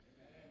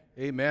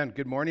Amen.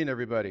 Good morning,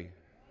 everybody.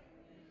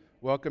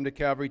 Welcome to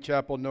Calvary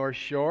Chapel North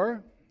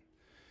Shore.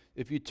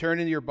 If you turn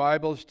in your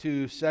Bibles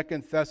to 2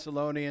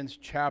 Thessalonians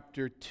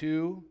chapter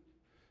 2,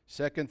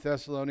 2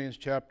 Thessalonians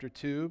chapter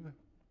 2.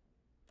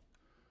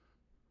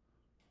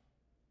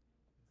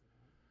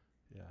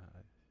 Yeah.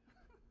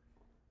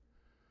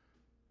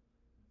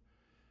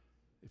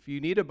 If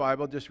you need a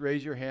Bible, just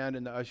raise your hand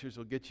and the ushers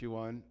will get you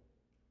one.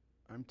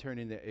 I'm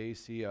turning the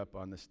AC up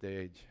on the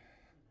stage.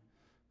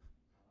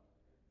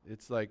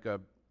 It's like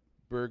a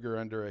burger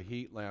under a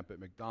heat lamp at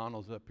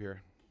McDonald's up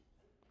here.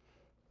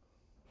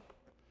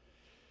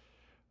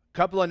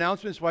 Couple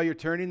announcements while you're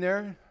turning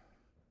there.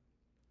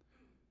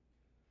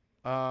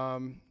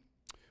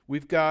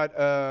 We've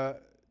got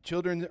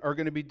children are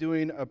going to be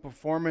doing a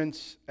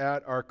performance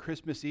at our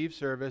Christmas Eve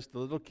service, the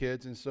little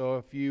kids, and so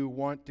if you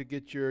want to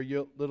get your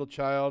little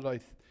child,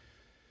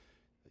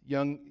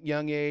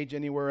 young age,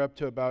 anywhere up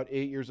to about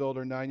 8 years old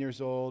or 9 years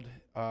old,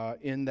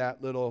 in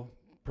that little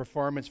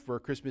performance for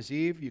Christmas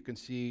Eve, you can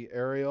see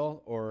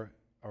Ariel or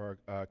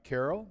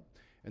Carol,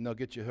 and they'll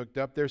get you hooked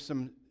up. There's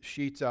some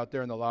sheets out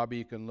there in the lobby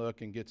you can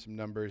look and get some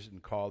numbers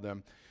and call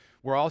them.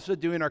 We're also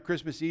doing our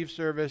Christmas Eve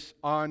service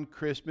on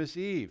Christmas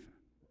Eve.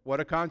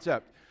 What a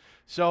concept.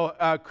 So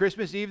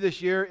Christmas Eve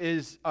this year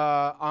is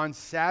on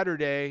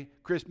Saturday.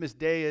 Christmas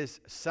Day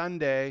is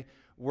Sunday.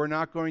 We're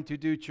not going to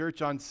do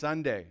church on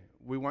Sunday.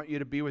 We want you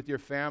to be with your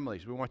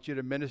families. We want you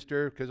to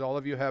minister because all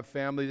of you have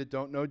family that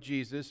don't know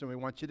Jesus, and we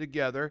want you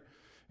together.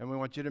 And we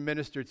want you to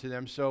minister to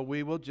them. So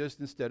we will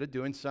just, instead of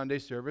doing Sunday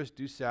service,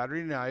 do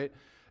Saturday night.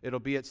 It'll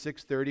be at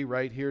 6:30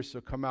 right here,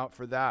 so come out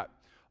for that.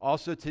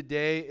 Also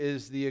today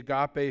is the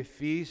Agape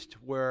Feast,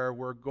 where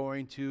we're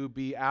going to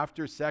be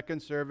after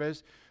second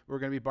service. We're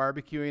going to be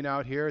barbecuing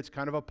out here. It's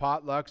kind of a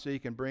potluck, so you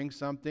can bring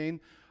something.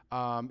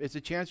 It's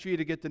a chance for you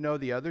to get to know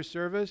the other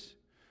service.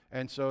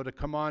 And so to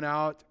come on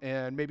out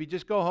and maybe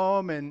just go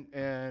home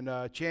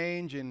and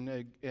change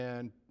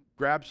and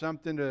grab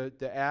something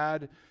to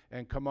add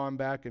and come on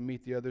back and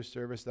meet the other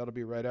service. That'll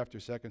be right after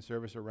second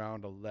service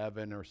around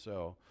 11 or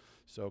so.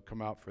 So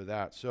come out for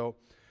that. So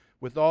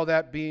with all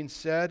that being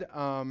said,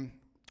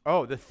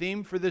 the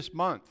theme for this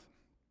month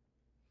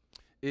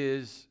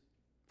is,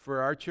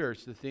 for our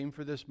church, the theme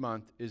for this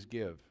month is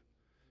give.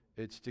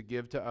 It's to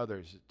give to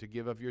others, to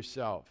give of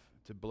yourself,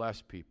 to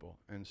bless people.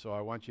 And so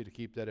I want you to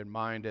keep that in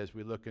mind as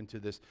we look into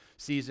this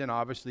season.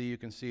 Obviously, you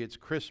can see it's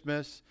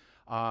Christmas.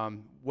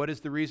 What is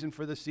the reason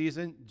for the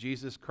season?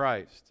 Jesus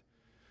Christ.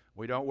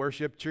 We don't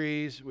worship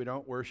trees. We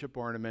don't worship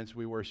ornaments.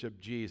 We worship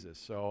Jesus.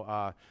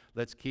 So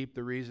let's keep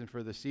the reason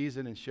for the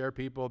season and share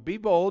people. Be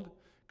bold,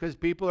 because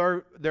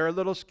they're a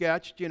little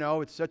sketched. You know,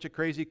 it's such a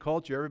crazy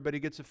culture. Everybody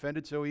gets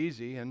offended so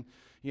easy. And,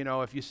 you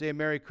know, if you say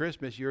Merry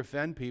Christmas, you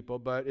offend people.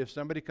 But if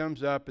somebody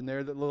comes up and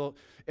they're a little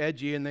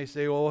edgy and they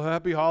say, well,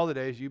 Happy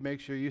Holidays, you make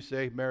sure you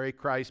say Merry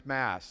Christ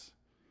Mass.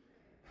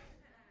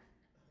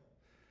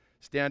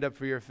 Stand up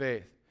for your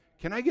faith.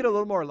 Can I get a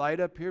little more light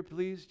up here,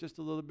 please? Just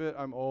a little bit.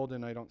 I'm old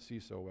and I don't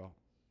see so well.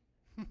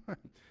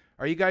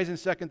 Are you guys in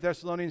 2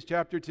 Thessalonians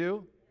chapter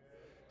 2?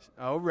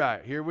 All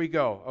right, here we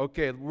go.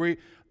 Okay,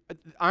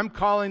 I'm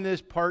calling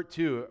this part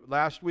 2.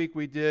 Last week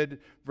we did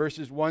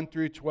verses 1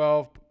 through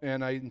 12,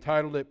 and I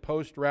entitled it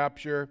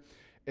Post-Rapture,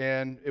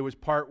 and it was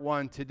part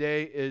 1.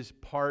 Today is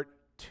part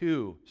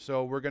 2.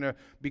 So we're going to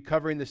be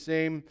covering the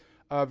same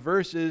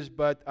verses,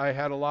 but I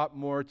had a lot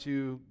more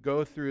to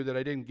go through that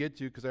I didn't get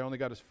to because I only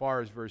got as far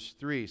as verse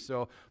 3.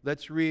 So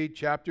let's read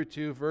chapter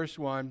 2, verse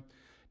 1.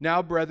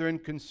 Now, brethren,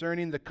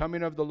 concerning the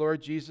coming of the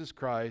Lord Jesus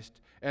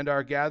Christ and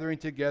our gathering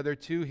together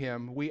to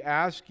him, we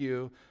ask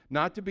you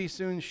not to be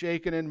soon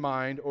shaken in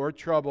mind or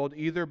troubled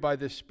either by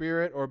the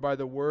Spirit or by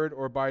the word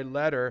or by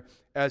letter,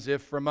 as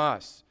if from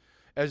us,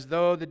 as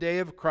though the day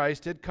of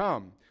Christ had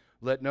come.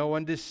 Let no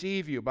one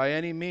deceive you by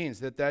any means,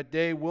 that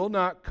day will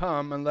not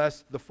come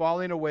unless the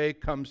falling away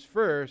comes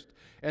first,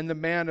 and the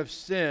man of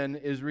sin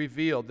is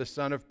revealed, the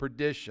son of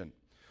perdition,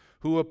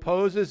 who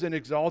opposes and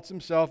exalts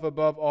himself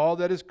above all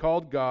that is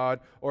called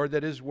God or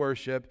that is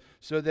worshipped,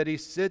 so that he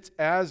sits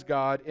as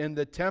God in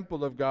the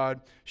temple of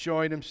God,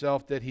 showing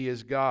himself that he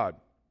is God.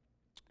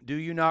 Do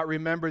you not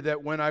remember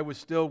that when I was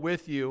still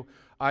with you,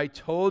 I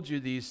told you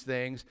these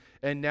things,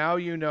 and now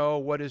you know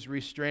what is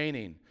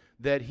restraining,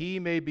 that he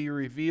may be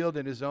revealed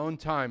in his own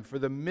time. For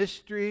the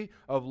mystery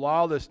of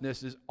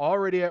lawlessness is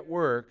already at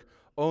work.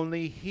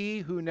 Only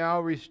he who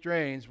now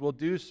restrains will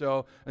do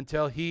so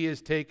until he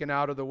is taken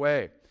out of the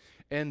way.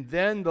 And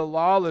then the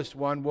lawless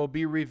one will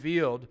be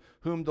revealed,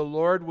 whom the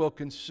Lord will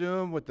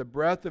consume with the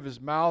breath of his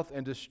mouth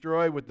and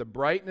destroy with the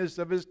brightness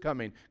of his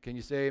coming. Can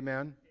you say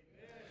amen?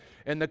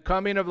 And the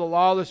coming of the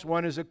lawless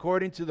one is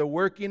according to the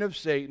working of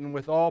Satan,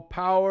 with all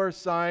power,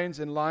 signs,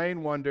 and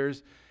lying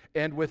wonders,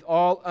 and with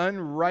all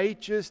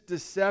unrighteous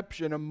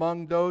deception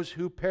among those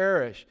who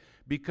perish,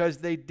 because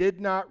they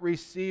did not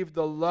receive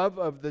the love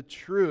of the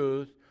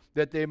truth,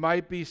 that they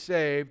might be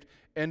saved.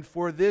 And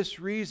for this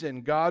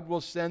reason, God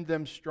will send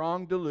them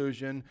strong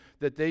delusion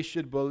that they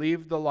should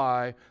believe the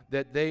lie,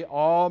 that they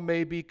all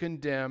may be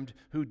condemned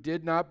who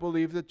did not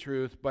believe the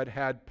truth, but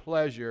had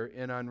pleasure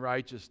in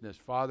unrighteousness.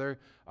 Father,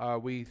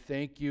 we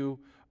thank you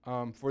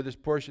for this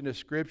portion of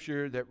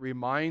Scripture that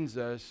reminds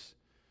us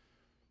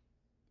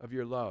of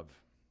your love.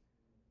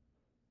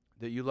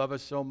 That you love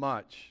us so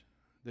much,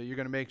 that you're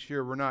going to make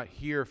sure we're not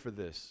here for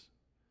this.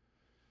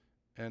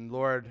 And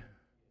Lord,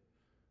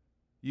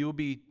 you will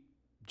be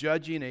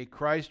judging a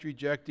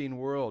Christ-rejecting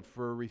world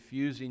for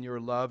refusing your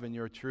love and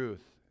your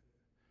truth.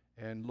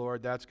 And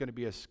Lord, that's going to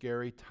be a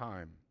scary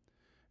time.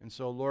 And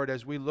so, Lord,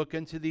 as we look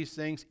into these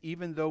things,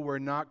 even though we're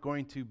not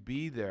going to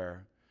be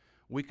there,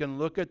 we can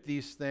look at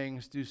these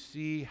things to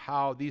see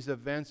how these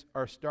events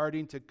are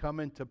starting to come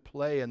into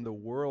play in the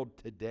world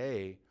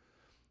today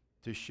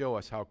to show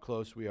us how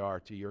close we are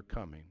to your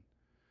coming,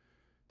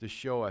 to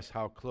show us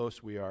how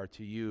close we are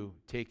to you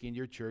taking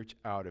your church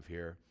out of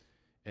here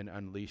and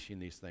unleashing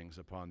these things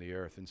upon the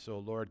earth. And so,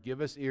 Lord,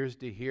 give us ears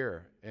to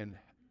hear and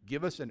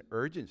give us an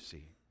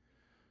urgency.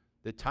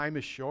 The time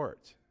is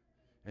short,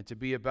 and to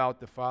be about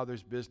the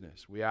Father's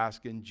business. We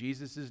ask in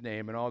Jesus'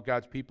 name, and all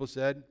God's people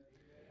said,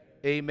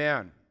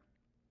 Amen.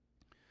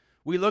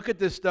 We look at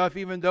this stuff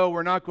even though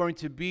we're not going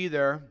to be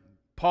there.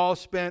 Paul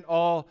spent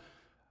all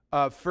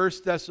 1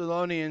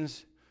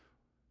 Thessalonians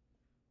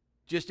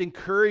just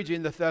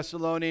encouraging the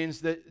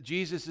Thessalonians that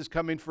Jesus is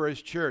coming for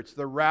his church,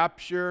 the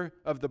rapture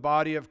of the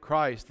body of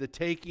Christ, the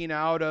taking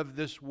out of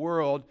this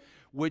world,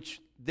 which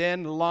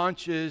then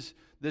launches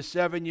the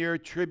 7-year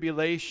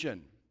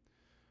tribulation.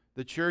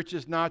 The church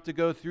is not to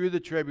go through the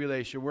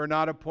tribulation. We're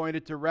not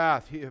appointed to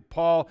wrath.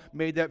 Paul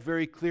made that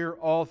very clear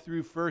all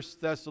through 1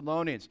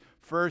 Thessalonians.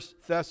 1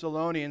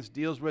 Thessalonians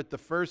deals with the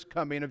first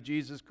coming of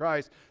Jesus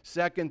Christ.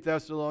 2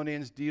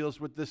 Thessalonians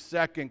deals with the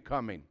second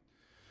coming.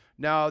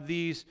 Now,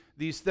 these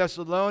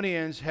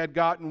Thessalonians had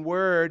gotten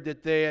word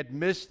that they had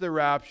missed the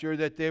rapture,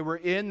 that they were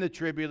in the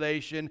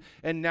tribulation,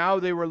 and now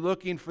they were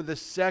looking for the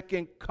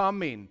second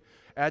coming.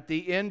 At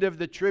the end of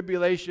the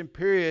tribulation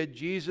period,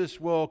 Jesus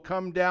will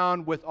come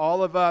down with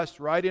all of us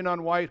riding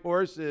on white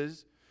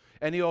horses,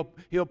 and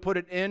he'll put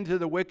an end to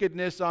the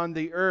wickedness on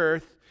the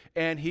earth,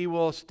 and he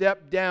will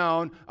step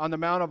down on the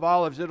Mount of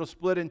Olives. It'll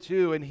split in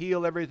two and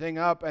heal everything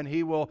up, and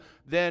he will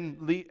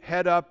then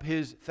head up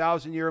his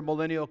 1,000-year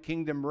millennial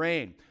kingdom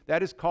reign.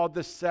 That is called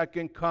the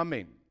second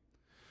coming.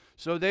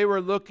 So they were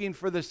looking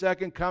for the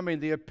second coming,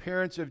 the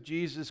appearance of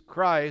Jesus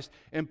Christ,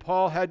 and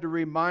Paul had to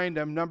remind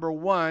them, number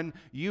one,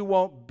 you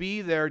won't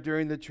be there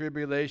during the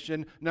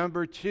tribulation.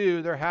 Number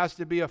two, there has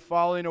to be a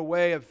falling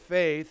away of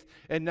faith.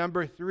 And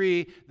number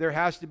three, there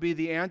has to be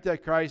the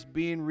Antichrist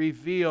being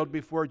revealed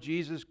before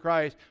Jesus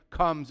Christ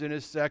comes in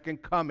his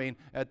second coming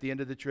at the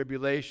end of the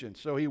tribulation.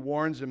 So he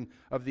warns them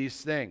of these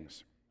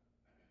things.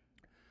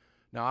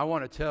 Now I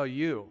want to tell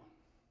you,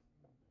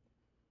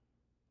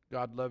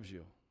 God loves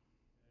you.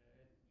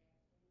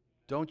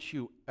 Don't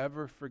you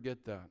ever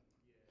forget that.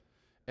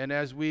 And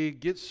as we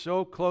get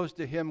so close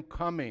to him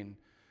coming,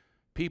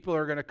 people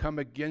are going to come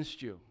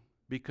against you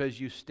because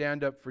you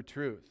stand up for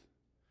truth.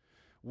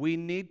 We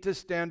need to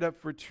stand up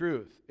for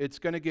truth. It's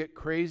going to get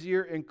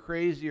crazier and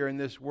crazier in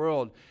this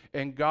world.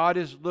 And God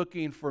is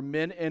looking for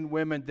men and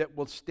women that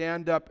will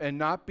stand up and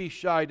not be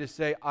shy to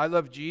say, I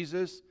love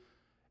Jesus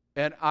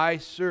and I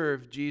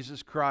serve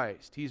Jesus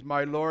Christ. He's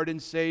my Lord and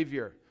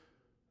Savior.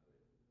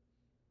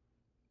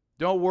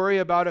 Don't worry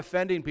about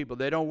offending people.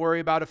 They don't worry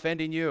about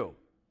offending you.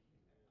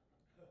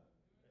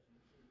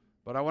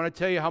 But I want to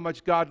tell you how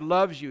much God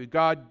loves you.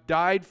 God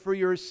died for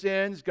your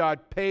sins.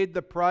 God paid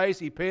the price.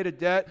 He paid a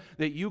debt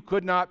that you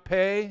could not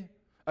pay,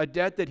 a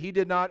debt that he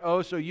did not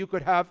owe, so you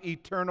could have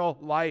eternal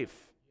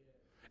life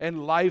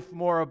and life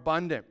more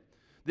abundant.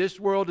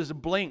 This world is a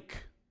blink.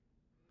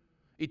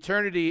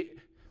 Eternity,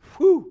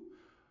 whew,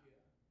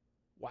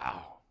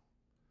 wow.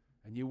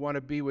 And you want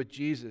to be with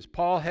Jesus.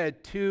 Paul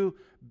had two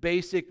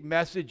basic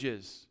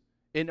messages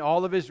in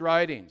all of his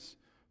writings.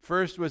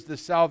 First was the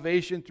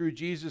salvation through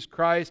Jesus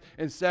Christ,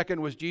 and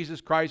second was Jesus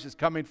Christ is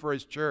coming for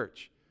his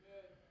church.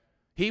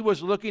 He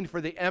was looking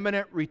for the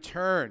imminent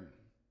return.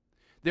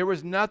 There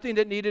was nothing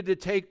that needed to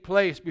take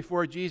place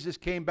before Jesus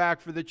came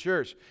back for the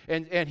church,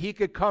 and he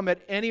could come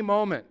at any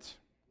moment.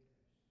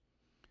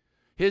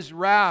 His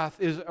wrath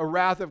is a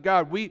wrath of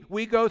God.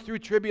 We go through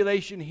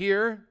tribulation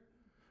here,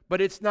 but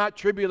it's not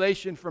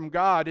tribulation from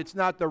God. It's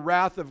not the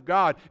wrath of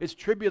God. It's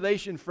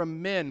tribulation from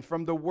men,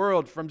 from the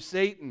world, from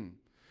Satan.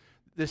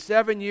 The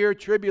 7-year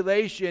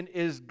tribulation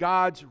is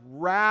God's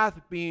wrath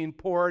being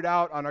poured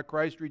out on a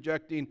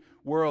Christ-rejecting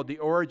world. The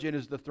origin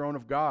is the throne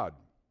of God.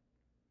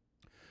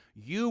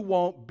 You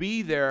won't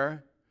be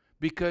there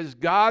because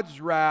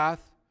God's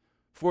wrath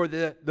for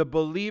the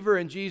believer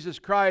in Jesus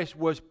Christ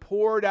was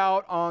poured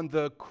out on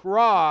the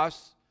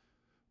cross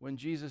when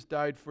Jesus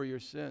died for your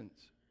sins.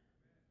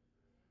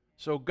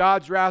 So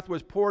God's wrath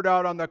was poured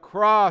out on the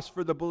cross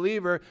for the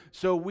believer,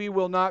 so we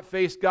will not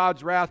face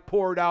God's wrath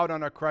poured out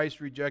on a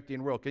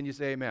Christ-rejecting world. Can you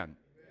say amen? Amen?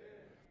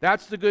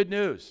 That's the good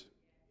news.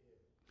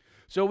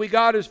 So we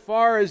got as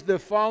far as the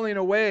falling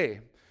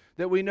away.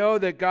 that we know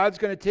that God's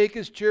going to take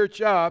his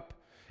church up,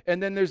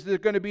 and then there's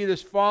going to be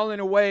this falling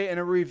away and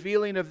a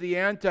revealing of the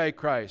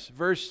Antichrist.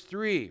 Verse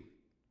 3,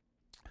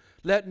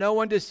 let no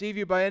one deceive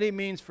you by any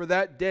means, for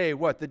that day,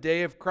 what? The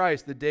day of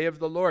Christ, the day of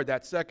the Lord,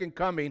 that second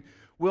coming,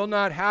 will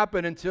not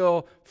happen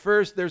until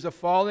first there's a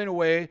falling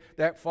away.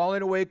 That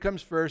falling away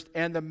comes first,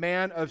 and the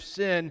man of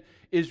sin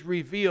is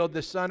revealed,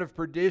 the son of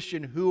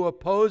perdition, who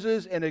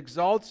opposes and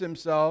exalts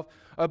himself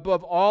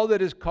above all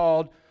that is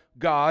called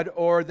God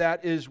or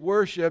that is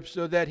worshipped,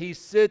 so that he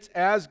sits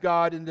as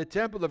God in the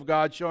temple of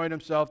God, showing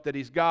himself that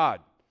he's God.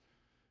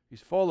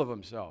 He's full of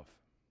himself.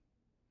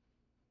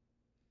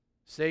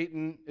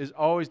 Satan is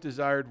always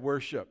desired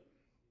worship.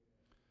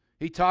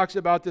 He talks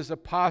about this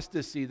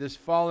apostasy, this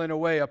falling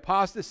away.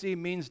 Apostasy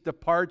means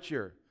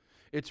departure.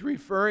 It's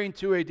referring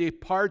to a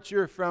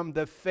departure from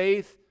the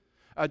faith,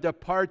 a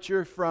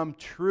departure from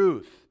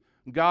truth.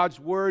 God's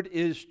word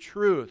is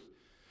truth.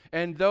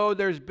 And though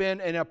there's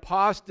been an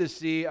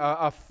apostasy,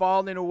 a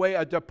falling away,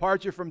 a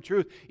departure from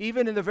truth,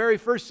 even in the very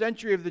first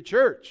century of the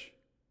church,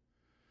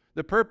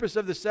 the purpose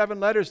of the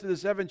 7 letters to the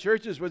 7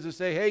 churches was to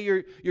say, hey,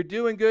 you're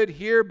doing good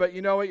here, but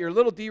you know what, you're a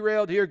little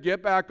derailed here,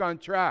 get back on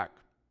track.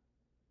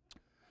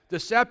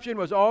 Deception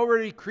was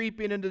already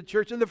creeping into the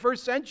church in the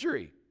first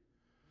century.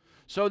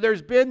 So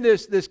there's been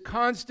this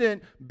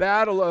constant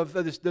battle of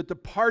the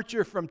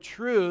departure from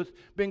truth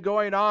been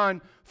going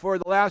on for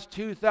the last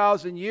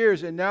 2,000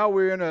 years, and now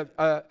we're in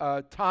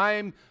a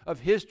time of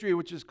history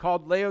which is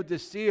called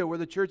Laodicea, where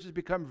the church has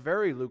become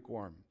very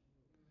lukewarm.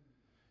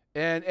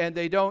 And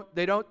they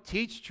don't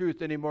teach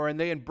truth anymore, and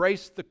they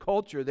embrace the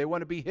culture. They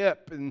want to be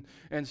hip,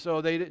 and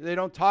so they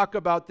don't talk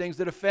about things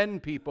that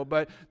offend people,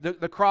 but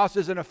the cross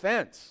is an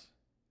offense.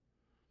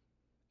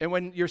 And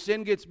when your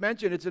sin gets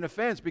mentioned, it's an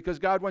offense because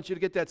God wants you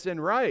to get that sin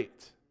right.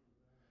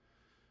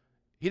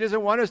 He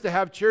doesn't want us to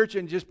have church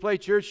and just play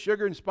church,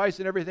 sugar and spice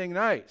and everything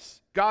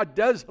nice. God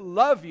does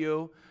love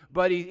you,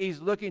 but He's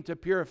looking to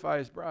purify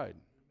His bride.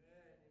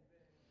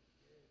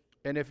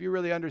 And if you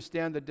really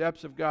understand the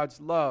depths of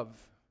God's love,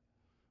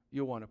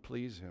 you'll want to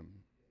please Him.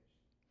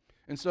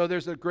 And so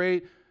there's a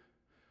great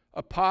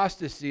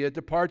apostasy, a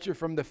departure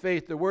from the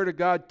faith. The Word of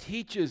God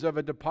teaches of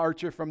a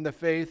departure from the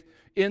faith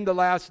in the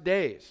last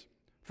days.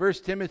 1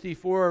 Timothy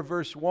 4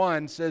 verse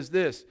 1 says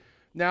this,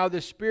 now the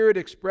Spirit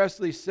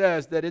expressly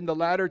says that in the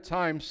latter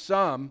times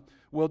some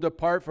will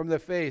depart from the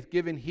faith,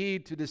 giving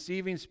heed to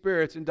deceiving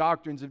spirits and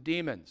doctrines of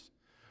demons.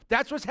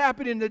 That's what's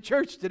happening in the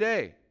church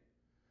today.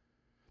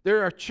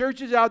 There are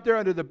churches out there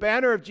under the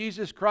banner of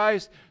Jesus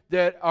Christ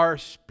that are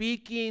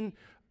speaking,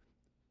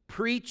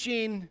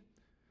 preaching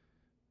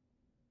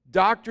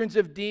doctrines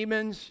of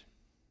demons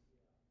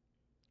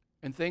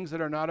and things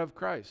that are not of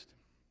Christ.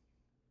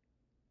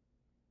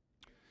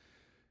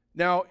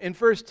 Now, in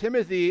 1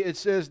 Timothy, it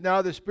says,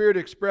 now the Spirit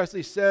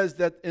expressly says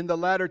that in the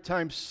latter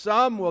times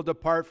some will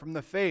depart from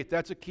the faith.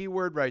 That's a key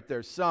word right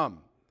there, some.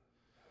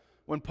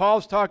 When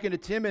Paul's talking to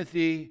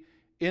Timothy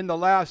in the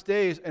last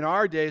days, in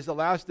our days, the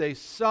last days,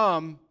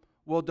 some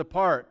will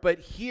depart. But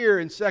here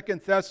in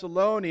 2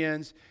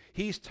 Thessalonians,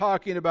 he's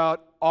talking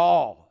about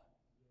all.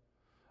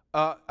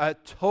 A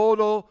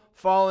total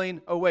falling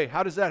away.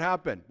 How does that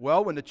happen?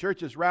 Well, when the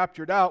church is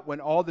raptured out,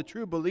 when all the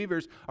true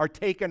believers are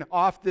taken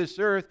off this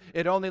earth,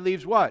 it only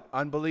leaves what?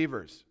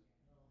 Unbelievers.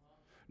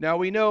 Now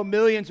we know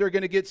millions are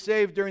going to get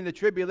saved during the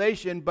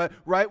tribulation, but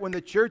right when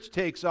the church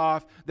takes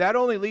off, that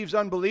only leaves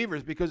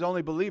unbelievers because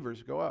only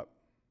believers go up.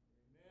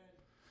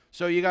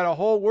 So you got a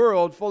whole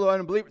world full of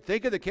unbelievers.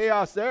 Think of the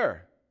chaos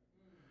there.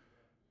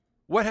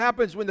 What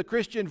happens when the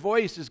Christian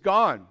voice is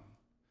gone?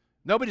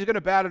 Nobody's going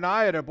to bat an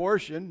eye at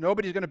abortion.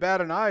 Nobody's going to bat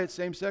an eye at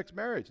same-sex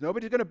marriage.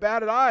 Nobody's going to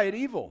bat an eye at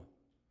evil.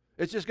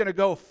 It's just going to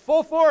go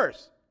full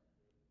force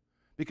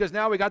because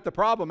now we got the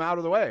problem out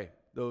of the way,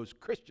 those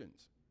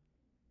Christians.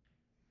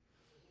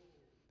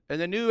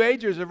 And the New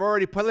Agers have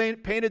already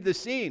painted the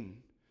scene.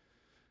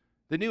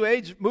 The New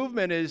Age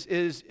movement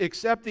is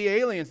accept the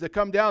aliens that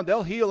come down.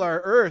 They'll heal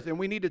our earth, and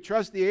we need to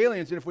trust the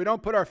aliens. And if we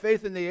don't put our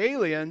faith in the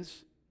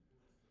aliens,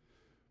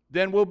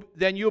 then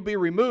you'll be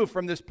removed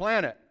from this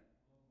planet.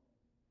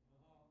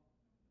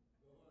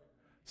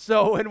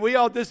 So when we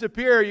all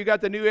disappear, you got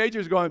the New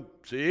Agers going,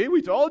 see,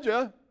 we told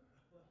you.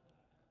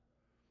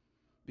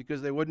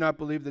 Because they would not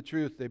believe the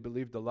truth, they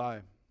believed the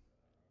lie.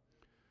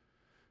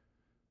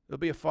 There'll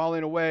be a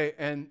falling away,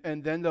 and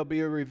then there'll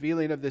be a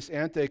revealing of this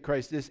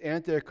Antichrist. This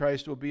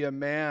Antichrist will be a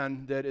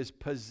man that is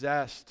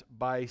possessed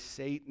by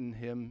Satan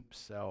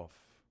himself.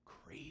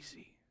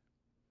 Crazy.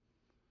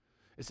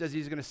 It says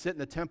he's going to sit in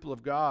the temple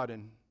of God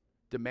and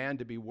demand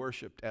to be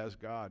worshipped as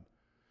God.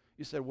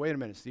 You said, wait a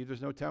minute, Steve,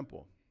 there's no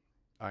temple.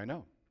 I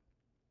know,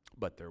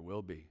 but there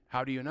will be.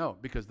 How do you know?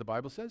 Because the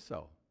Bible says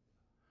so.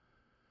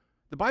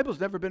 The Bible's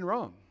never been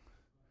wrong.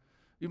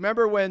 You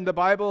remember when the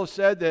Bible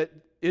said that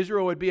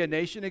Israel would be a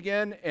nation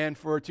again, and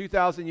for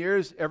 2,000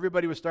 years,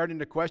 everybody was starting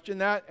to question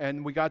that,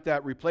 and we got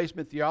that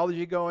replacement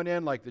theology going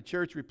in, like the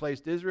church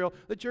replaced Israel.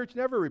 The church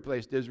never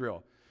replaced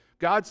Israel.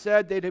 God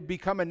said they'd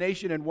become a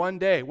nation in one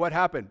day. What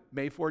happened?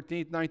 May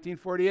 14th,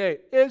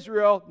 1948.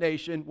 Israel,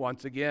 nation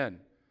once again.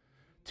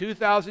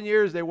 2,000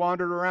 years they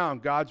wandered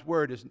around. God's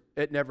word,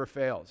 it never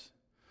fails.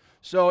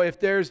 So if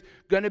there's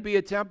going to be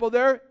a temple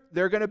there,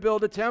 they're going to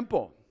build a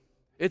temple.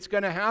 It's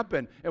going to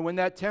happen. And when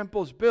that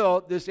temple's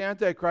built, this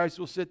Antichrist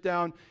will sit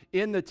down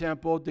in the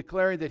temple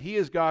declaring that he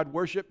is God,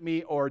 worship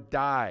me or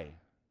die.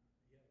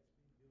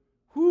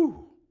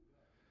 Whew.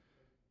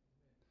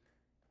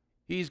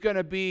 He's going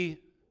to be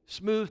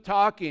smooth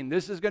talking.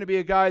 This is going to be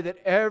a guy that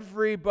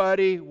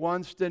everybody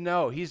wants to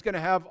know. He's going to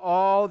have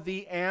all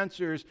the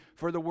answers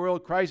for the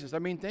world crisis. I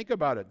mean, think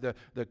about it.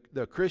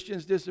 The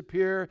Christians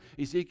disappear.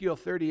 Ezekiel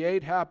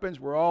 38 happens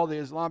where all the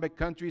Islamic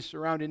countries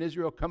surrounding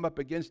Israel come up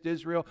against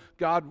Israel.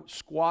 God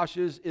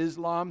squashes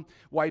Islam,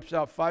 wipes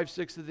out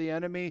 5/6 of the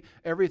enemy.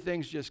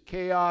 Everything's just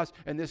chaos.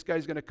 And this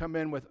guy's going to come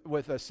in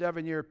with a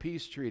 7-year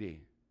peace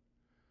treaty.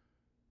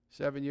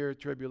 7-year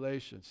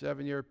tribulation,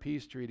 7-year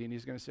peace treaty, and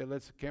he's going to say,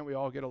 can't we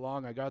all get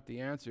along? I got the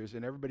answers.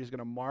 And everybody's going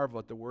to marvel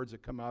at the words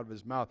that come out of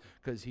his mouth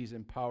because he's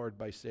empowered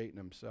by Satan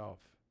himself.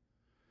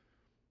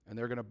 And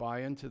they're going to buy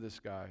into this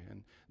guy,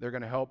 and they're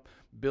going to help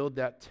build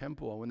that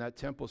temple. And when that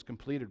temple is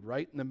completed,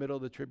 right in the middle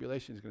of the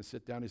tribulation, he's going to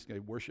sit down, he's going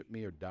to worship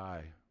me or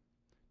die.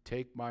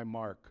 Take my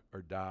mark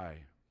or die.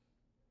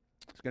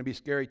 It's going to be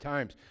scary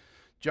times.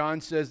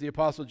 John says, the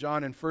Apostle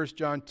John in 1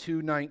 John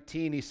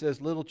 2:19, he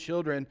says, little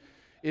children,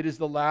 it is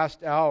the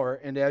last hour,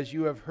 and as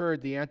you have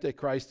heard, the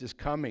Antichrist is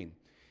coming.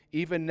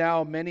 Even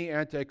now, many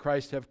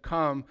Antichrists have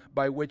come,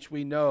 by which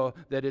we know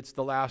that it's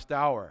the last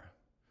hour.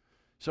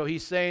 So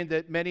he's saying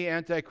that many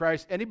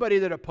Antichrists, anybody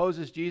that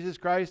opposes Jesus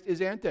Christ is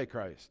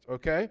Antichrist,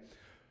 okay?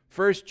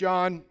 1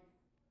 John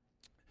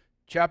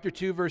chapter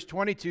 2, verse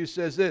 22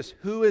 says this,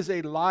 who is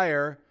a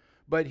liar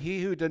but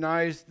he who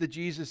denies that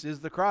Jesus is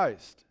the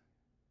Christ?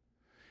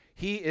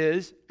 He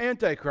is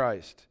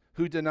Antichrist,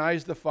 who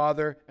denies the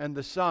Father and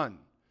the Son.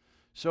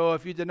 So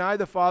if you deny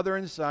the Father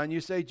and Son,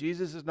 you say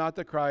Jesus is not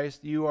the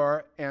Christ, you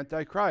are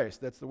Antichrist.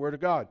 That's the Word of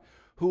God.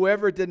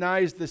 Whoever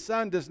denies the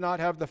Son does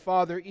not have the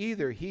Father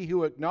either. He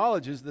who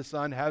acknowledges the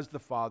Son has the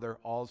Father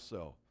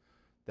also.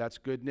 That's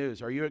good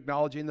news. Are you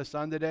acknowledging the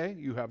Son today?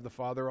 You have the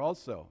Father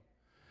also.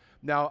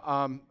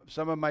 Now,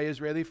 some of my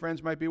Israeli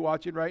friends might be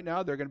watching right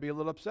now. They're going to be a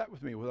little upset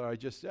with me with what I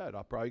just said.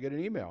 I'll probably get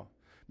an email.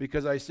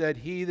 Because I said,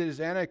 he that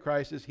is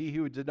Antichrist is he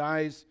who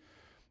denies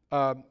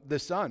the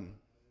Son.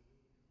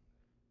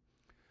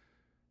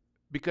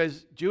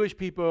 Because Jewish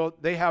people,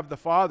 they have the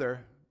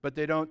Father, but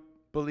they don't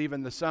believe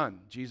in the Son,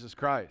 Jesus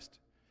Christ.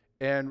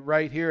 And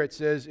right here it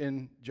says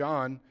in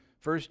John,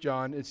 1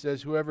 John, it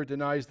says, whoever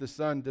denies the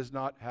Son does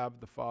not have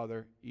the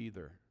Father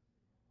either.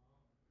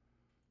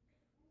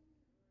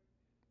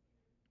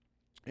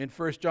 In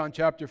 1 John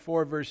chapter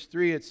 4, verse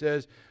 3, it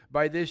says,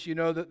 by this you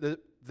know the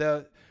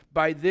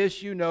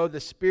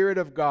Spirit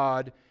of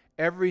God,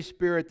 every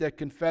spirit that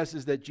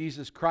confesses that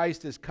Jesus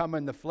Christ has come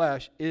in the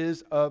flesh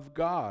is of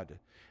God.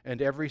 And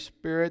every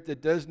spirit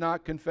that does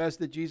not confess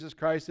that Jesus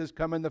Christ has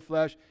come in the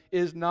flesh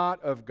is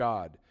not of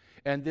God.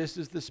 And this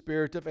is the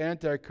spirit of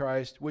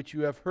Antichrist, which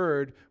you have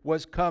heard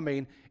was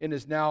coming and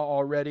is now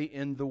already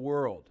in the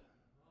world.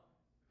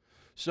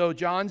 So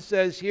John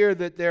says here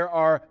that there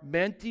are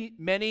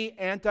many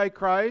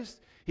Antichrists.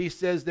 He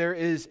says there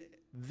is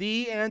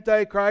the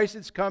Antichrist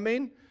that's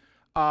coming.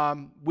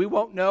 We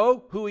won't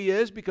know who he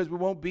is because we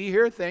won't be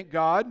here, thank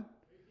God.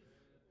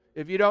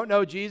 If you don't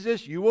know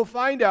Jesus, you will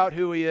find out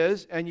who he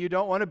is, and you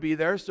don't want to be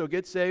there, so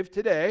get saved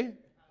today.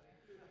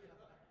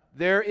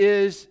 There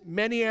is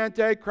many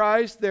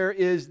Antichrists. There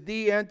is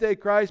the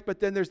Antichrist, but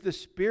then there's the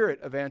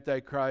spirit of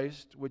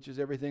Antichrist, which is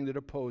everything that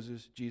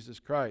opposes Jesus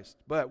Christ.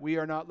 But we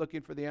are not looking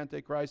for the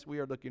Antichrist. We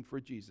are looking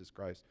for Jesus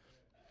Christ.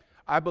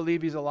 I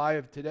believe he's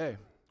alive today.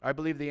 I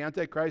believe the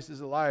Antichrist is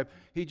alive.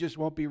 He just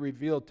won't be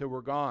revealed till we're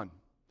gone.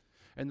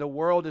 And the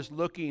world is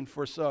looking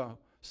for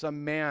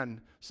some man,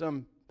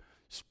 some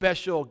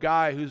special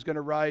guy who's going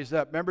to rise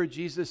up. Remember,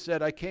 Jesus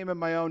said, I came in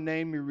my own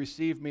name, you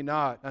received me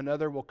not.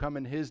 Another will come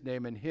in his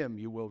name, and him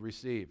you will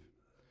receive.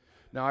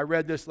 Now, I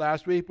read this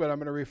last week, but I'm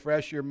going to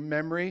refresh your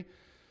memory.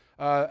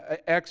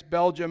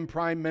 Ex-Belgium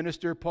Prime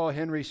Minister Paul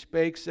Henry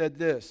Spaak said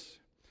this.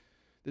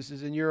 This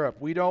is in Europe.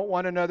 We don't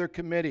want another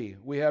committee.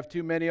 We have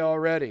too many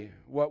already.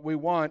 What we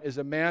want is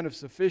a man of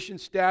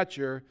sufficient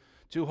stature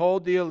to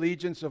hold the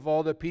allegiance of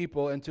all the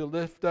people and to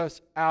lift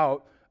us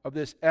out of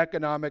this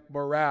economic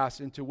morass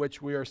into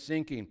which we are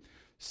sinking.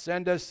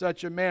 Send us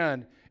such a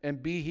man,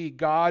 and be he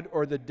God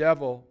or the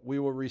devil, we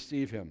will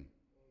receive him.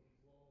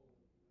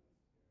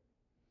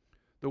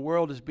 The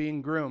world is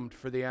being groomed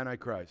for the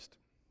Antichrist.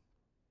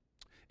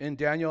 In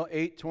Daniel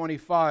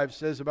 8:25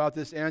 says about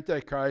this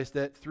Antichrist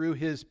that through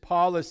his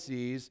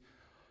policies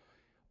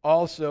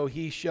also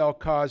he shall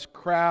cause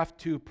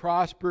craft to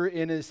prosper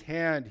in his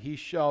hand. He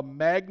shall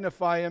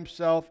magnify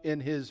himself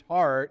in his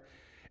heart,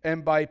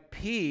 and by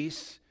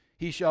peace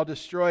he shall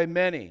destroy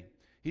many.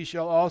 He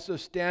shall also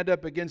stand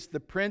up against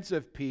the Prince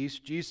of Peace,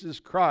 Jesus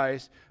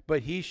Christ,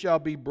 but he shall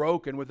be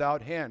broken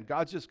without hand.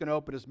 God's just going to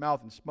open his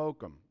mouth and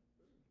smoke him.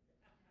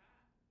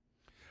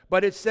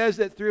 But it says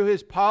that through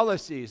his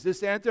policies,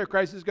 this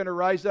Antichrist is going to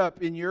rise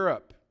up in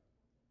Europe.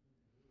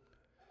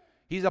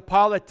 He's a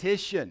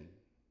politician.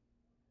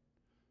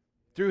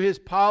 through his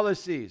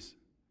policies.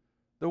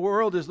 The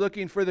world is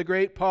looking for the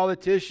great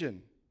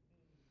politician.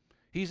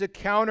 He's a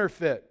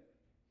counterfeit.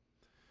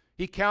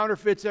 He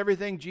counterfeits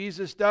everything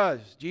Jesus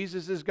does.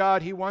 Jesus is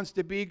God. He wants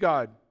to be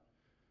God.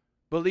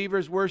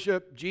 Believers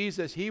worship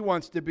Jesus. He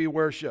wants to be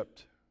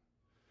worshiped.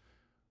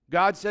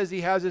 God says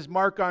he has his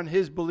mark on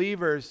his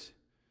believers.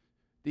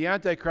 The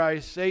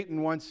Antichrist,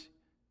 Satan, wants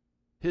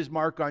his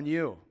mark on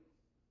you.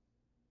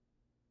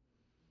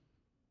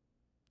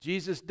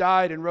 Jesus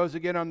died and rose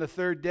again on the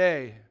third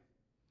day.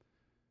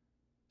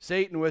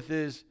 Satan, with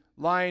his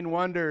lying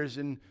wonders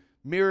and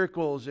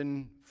miracles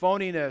and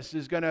phoniness,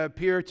 is going to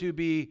appear to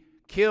be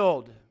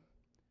killed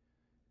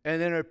and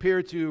then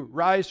appear to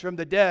rise from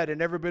the dead,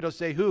 and everybody will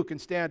say, who can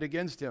stand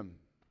against him?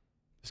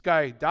 This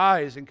guy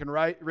dies and can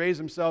raise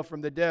himself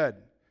from the dead.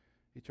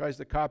 He tries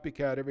to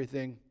copycat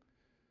everything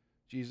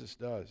Jesus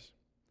does.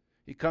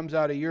 He comes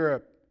out of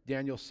Europe,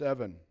 Daniel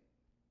 7.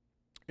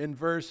 In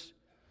verse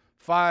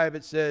 5,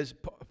 it says,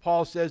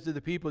 Paul says to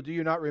the people, do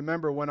you not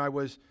remember when I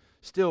was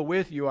still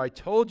with you? I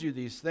told you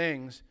these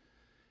things,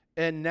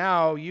 and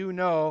now you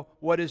know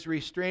what is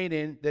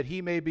restraining, that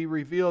he may be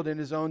revealed in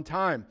his own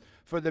time.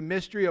 For the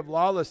mystery of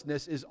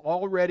lawlessness is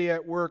already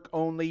at work,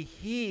 only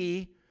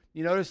he,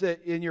 you notice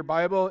that in your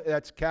Bible,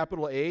 that's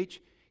capital H,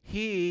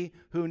 he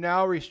who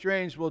now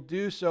restrains will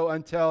do so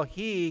until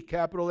he,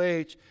 capital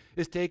H,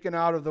 is taken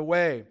out of the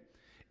way.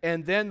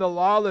 And then the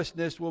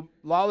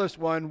lawless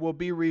one will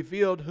be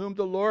revealed, whom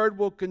the Lord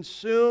will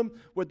consume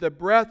with the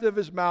breath of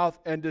his mouth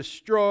and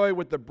destroy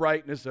with the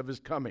brightness of his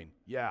coming.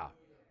 Yeah,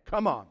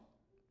 come on.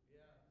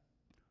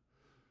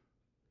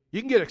 You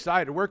can get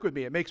excited. Work with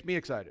me. It makes me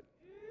excited.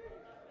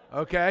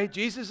 Okay,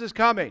 Jesus is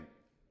coming.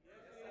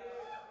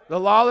 The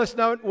lawless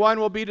one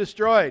will be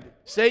destroyed.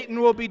 Satan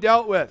will be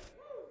dealt with.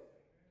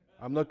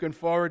 I'm looking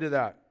forward to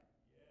that.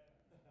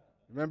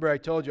 Remember, I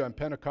told you I'm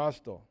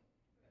Pentecostal.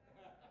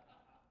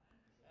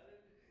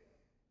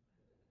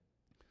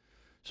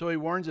 So he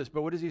warns us,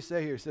 but what does he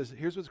say here? He says,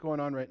 here's what's going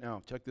on right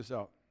now. Check this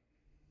out.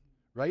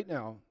 Right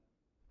now,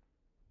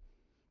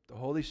 the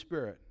Holy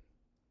Spirit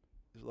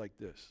is like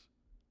this.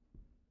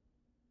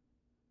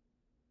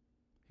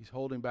 He's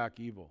holding back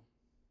evil.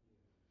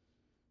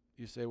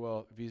 You say,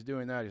 well, if he's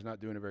doing that, he's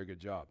not doing a very good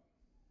job.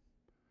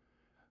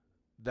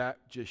 That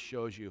just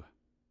shows you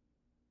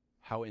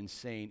how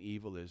insane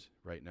evil is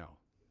right now.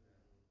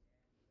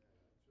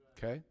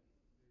 Okay?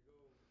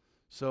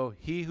 So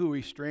he who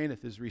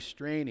restraineth is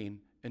restraining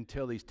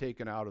until he's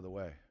taken out of the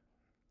way.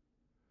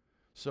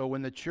 So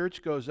when the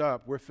church goes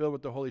up, we're filled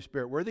with the Holy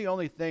Spirit. We're the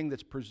only thing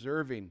that's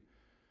preserving,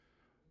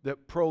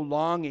 that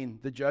prolonging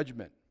the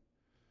judgment.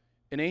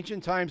 In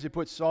ancient times, they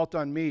put salt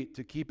on meat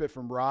to keep it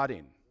from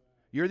rotting.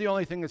 You're the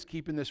only thing that's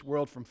keeping this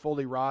world from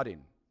fully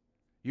rotting.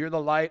 You're the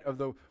light of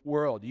the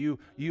world. You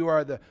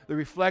are the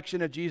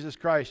reflection of Jesus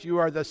Christ. You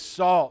are the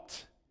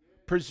salt,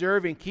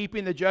 preserving,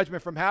 keeping the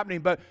judgment from happening.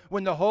 But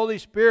when the Holy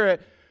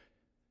Spirit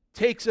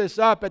takes us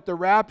up at the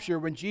rapture,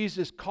 when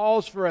Jesus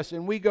calls for us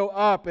and we go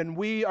up and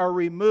we are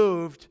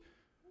removed,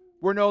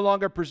 we're no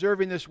longer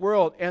preserving this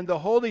world. And the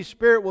Holy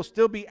Spirit will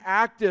still be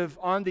active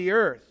on the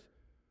earth.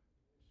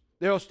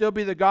 There will still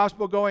be the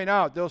gospel going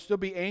out. There will still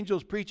be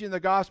angels preaching the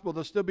gospel. There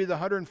will still be the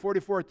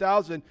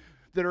 144,000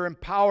 that are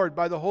empowered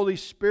by the Holy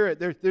Spirit.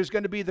 There's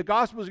going to be, the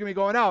gospel is going to be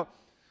going out.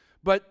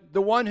 But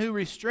the one who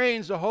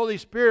restrains the Holy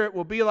Spirit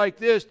will be like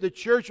this. The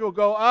church will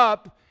go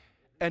up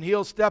and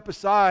he'll step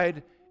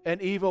aside and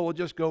evil will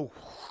just go,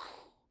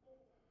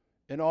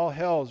 and all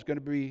hell is going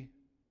to be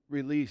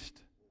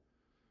released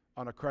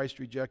on a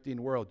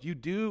Christ-rejecting world. You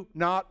do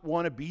not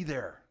want to be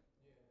there.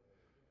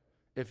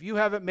 If you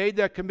haven't made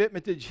that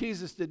commitment to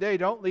Jesus today,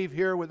 don't leave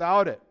here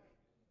without it.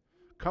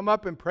 Come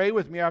up and pray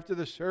with me after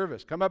the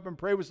service. Come up and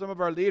pray with some of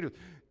our leaders.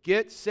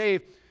 Get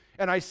saved.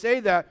 And I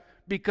say that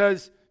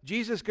because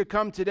Jesus could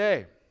come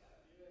today.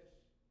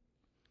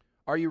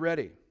 Are you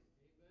ready?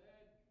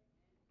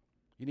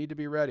 You need to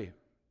be ready.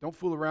 Don't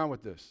fool around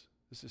with this.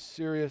 This is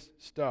serious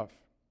stuff.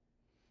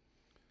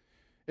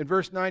 In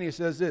verse 9, he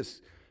says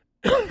this.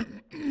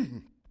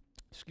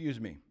 Excuse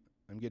me.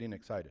 I'm getting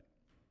excited.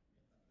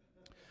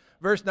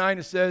 Verse 9,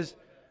 it says,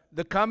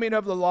 the coming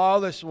of the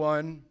lawless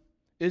one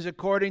is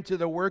according to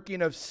the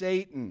working of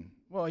Satan.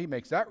 Well, he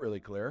makes that really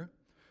clear.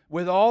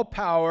 With all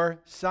power,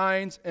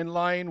 signs, and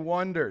lying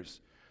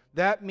wonders.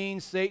 That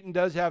means Satan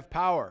does have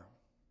power.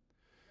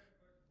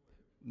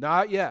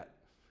 Not yet.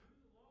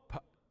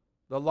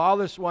 The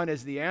lawless one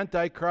is the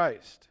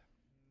Antichrist.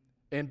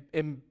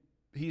 And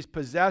he's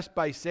possessed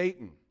by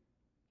Satan.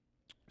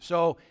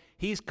 So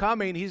he's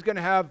coming. He's going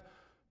to have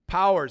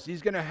powers.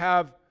 He's going to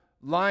have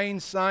lying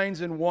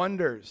signs and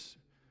wonders.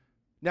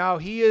 Now,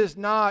 he is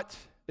not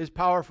as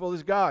powerful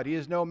as God. He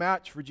is no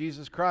match for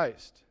Jesus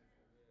Christ.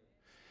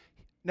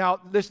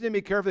 Now, listen to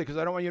me carefully because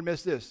I don't want you to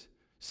miss this.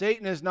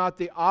 Satan is not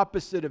the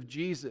opposite of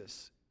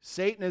Jesus.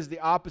 Satan is the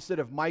opposite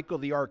of Michael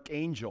the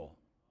archangel.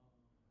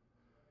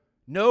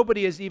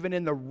 Nobody is even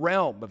in the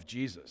realm of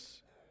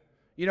Jesus.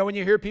 You know, when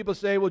you hear people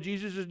say, well,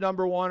 Jesus is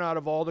number one out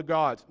of all the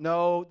gods.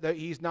 No, that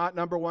he's not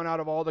number one out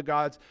of all the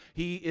gods.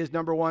 He is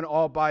number one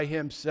all by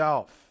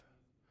himself.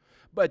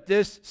 But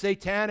this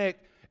satanic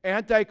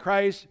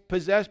Antichrist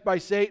possessed by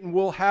Satan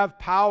will have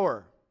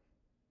power,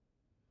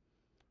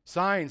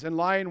 signs and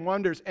lying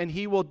wonders, and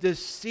he will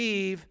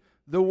deceive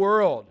the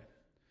world.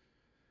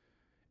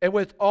 And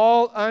with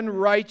all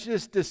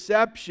unrighteous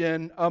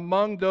deception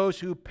among those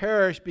who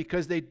perish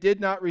because they did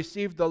not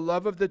receive the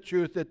love of the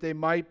truth that they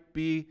might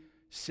be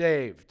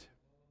saved.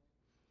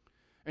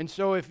 And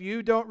so if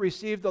you don't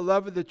receive the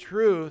love of the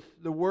truth,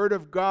 the Word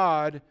of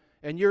God,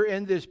 and you're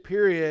in this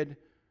period,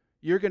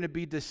 you're going to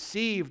be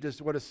deceived,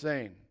 is what it's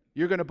saying.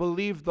 You're going to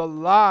believe the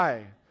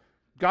lie.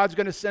 God's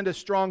going to send a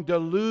strong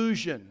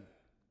delusion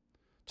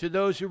to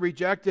those who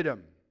rejected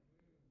him.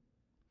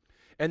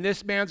 And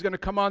this man's going to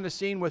come on the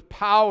scene with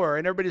power,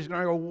 and everybody's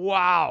going to go,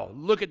 wow,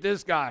 look at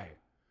this guy.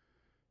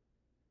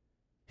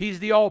 He's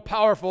the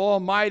all-powerful,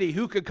 almighty.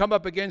 Who could come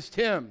up against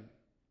him?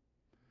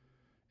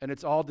 And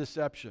it's all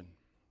deception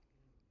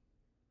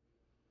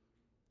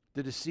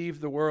to deceive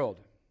the world.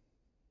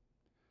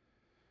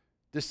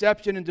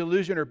 Deception and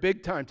delusion are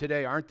big time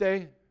today, aren't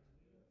they?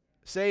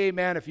 Say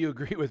amen if you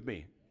agree with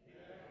me.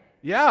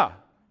 Yeah.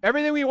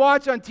 Everything we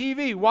watch on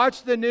TV,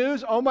 watch the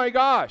news, oh my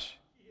gosh.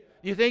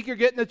 You think you're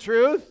getting the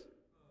truth?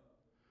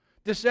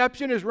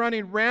 Deception is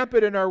running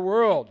rampant in our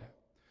world.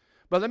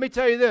 But let me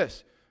tell you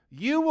this.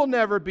 You will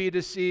never be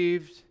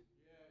deceived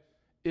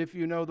if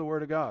you know the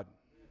Word of God.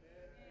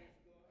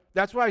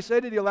 That's why I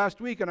said to you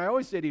last week, and I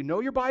always say to you, know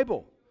your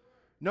Bible.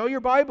 Know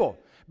your Bible.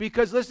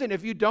 Because listen,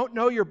 if you don't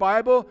know your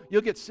Bible,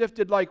 you'll get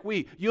sifted like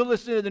wheat. You'll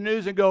listen to the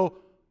news and go,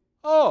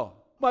 oh,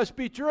 must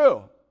be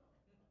true.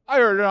 I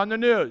heard it on the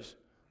news.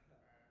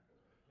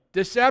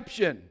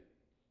 Deception.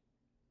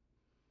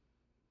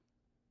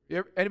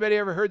 Anybody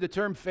ever heard the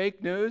term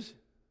fake news?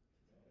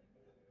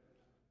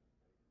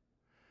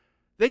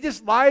 They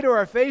just lie to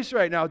our face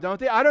right now, don't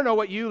they? I don't know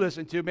what you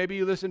listen to. Maybe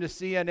you listen to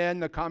CNN,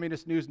 the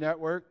Communist News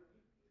Network.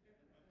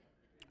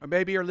 Or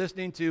maybe you're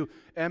listening to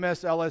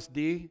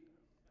MSLSD.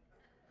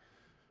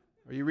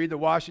 Or you read the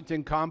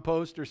Washington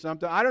Compost or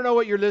something. I don't know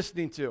what you're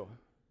listening to.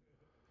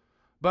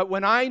 But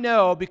when I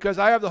know, because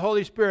I have the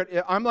Holy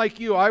Spirit, I'm like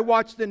you, I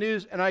watch the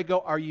news and I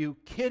go, are you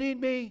kidding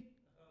me?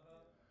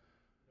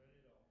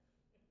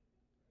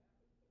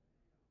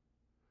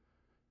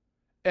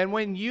 And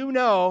when you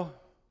know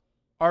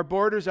our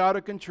border's out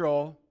of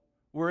control,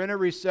 we're in a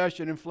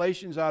recession,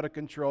 inflation's out of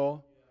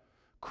control,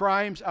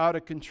 crime's out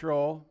of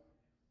control,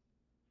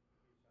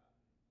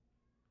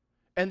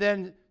 and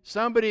then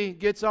somebody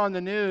gets on the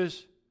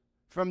news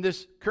from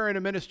this current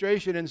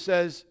administration and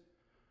says,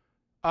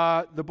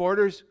 the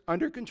border's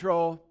under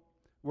control,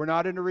 we're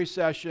not in a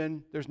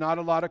recession, there's not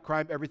a lot of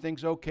crime,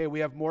 everything's okay, we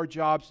have more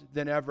jobs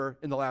than ever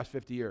in the last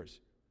 50 years.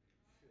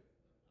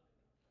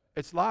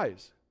 It's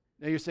lies.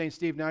 Now you're saying,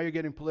 Steve, now you're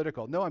getting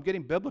political. No, I'm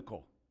getting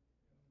biblical.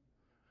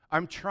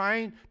 I'm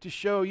trying to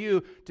show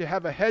you to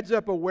have a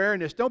heads-up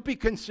awareness. Don't be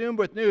consumed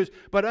with news,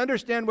 but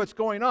understand what's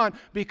going on,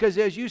 because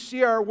as you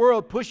see our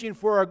world pushing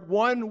for a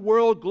one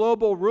world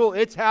global rule,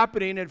 it's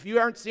happening, and if you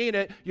aren't seeing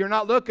it, you're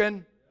not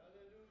looking.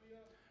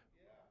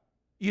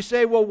 You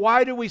say, well,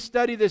 why do we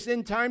study this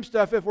end time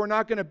stuff if we're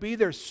not going to be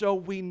there? So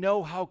we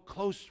know how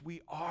close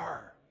we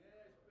are.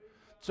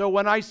 So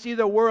when I see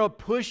the world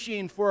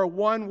pushing for a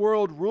one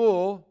world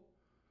rule,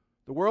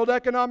 the World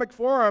Economic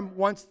Forum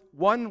wants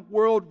one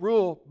world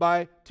rule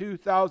by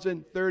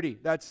 2030.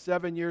 That's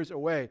 7 years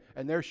away,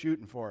 and they're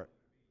shooting for it.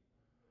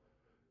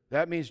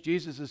 That means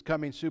Jesus is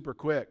coming super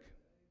quick.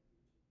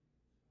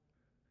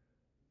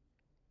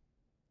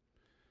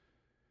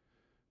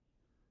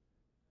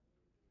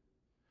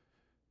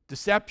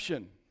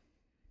 Deception.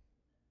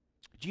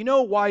 Do you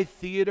know why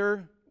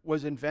theater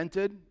was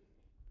invented?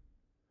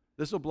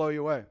 This will blow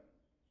you away.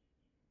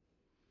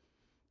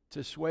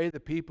 To sway the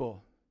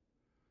people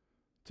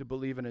to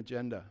believe an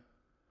agenda.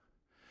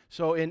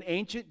 So in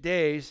ancient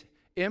days,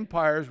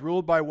 empires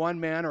ruled by one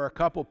man or a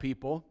couple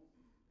people,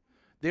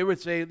 they would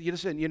say,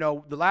 listen,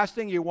 the last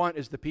thing you want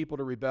is the people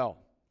to rebel.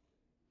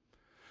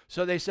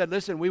 So they said,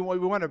 listen, we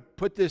want to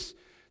put this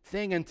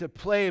thing into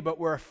play, but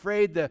we're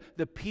afraid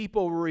the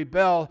people will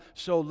rebel,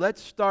 so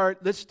let's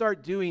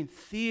start doing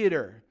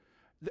theater.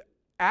 The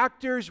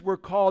actors were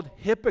called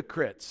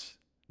hypocrites.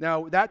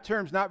 Now, that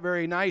term's not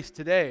very nice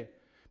today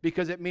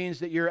because it means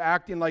that you're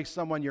acting like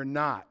someone you're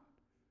not.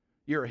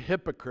 You're a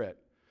hypocrite.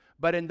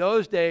 But in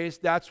those days,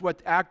 that's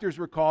what actors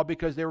were called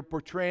because they were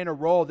portraying a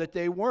role that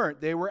they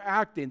weren't. They were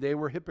acting. They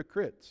were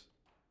hypocrites.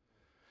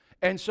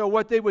 And so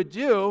what they would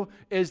do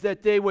is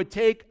that they would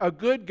take a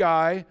good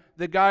guy,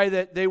 the guy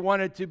that they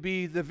wanted to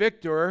be the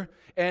victor,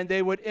 and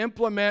they would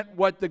implement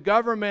what the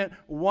government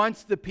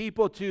wants the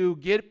people to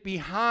get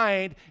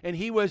behind, and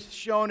he was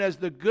shown as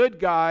the good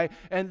guy,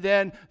 and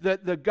then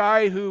the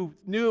guy who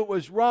knew it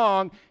was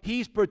wrong,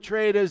 he's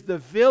portrayed as the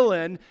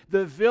villain.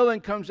 The villain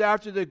comes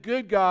after the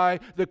good guy,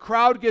 the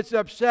crowd gets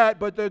upset,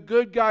 but the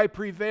good guy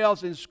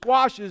prevails and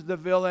squashes the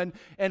villain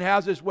and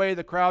has his way,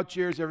 the crowd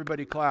cheers,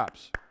 everybody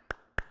claps.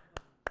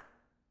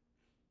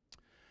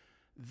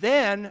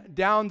 Then,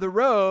 down the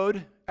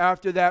road,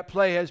 after that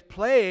play has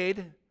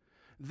played,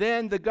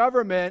 then the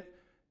government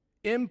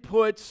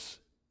inputs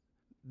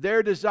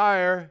their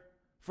desire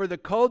for the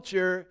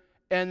culture,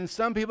 and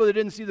some people that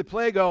didn't see the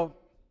play go,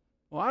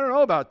 well, I don't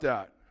know about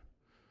that.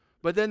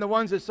 But then the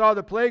ones that saw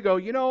the play go,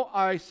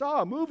 I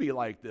saw a movie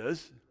like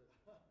this,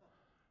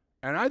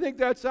 and I think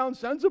that sounds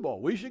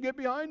sensible. We should get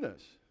behind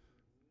this.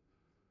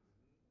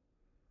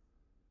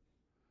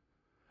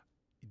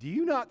 Do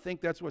you not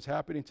think that's what's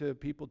happening to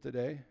people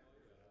today?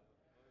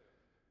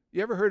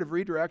 You ever heard of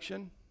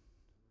redirection?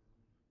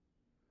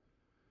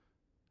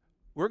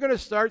 We're going to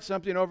start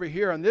something over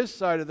here on this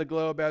side of the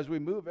globe as we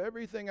move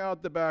everything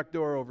out the back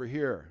door over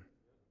here.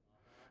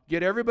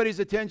 Get everybody's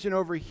attention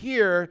over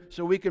here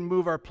so we can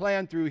move our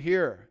plan through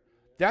here.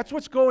 That's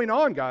what's going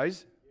on,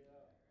 guys.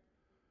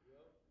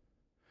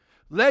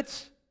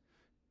 Let's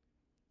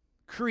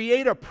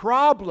create a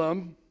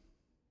problem,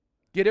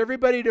 get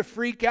everybody to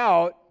freak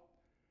out,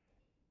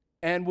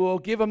 and we'll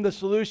give them the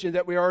solution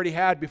that we already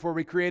had before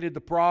we created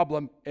the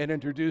problem and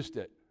introduced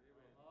it.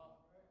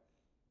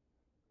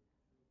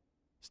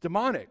 It's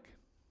demonic.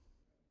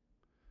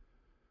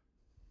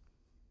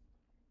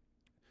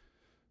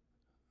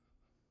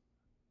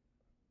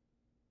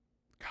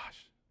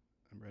 Gosh,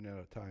 I'm running out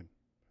of time.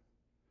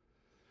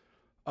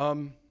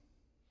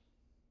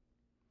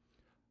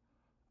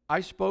 I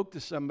spoke to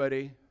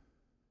somebody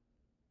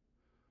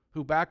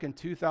who back in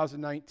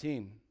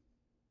 2019,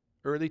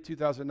 early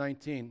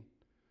 2019,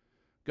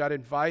 got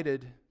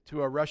invited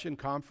to a Russian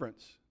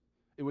conference.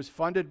 It was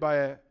funded by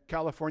a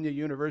California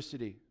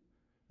university.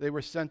 They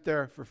were sent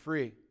there for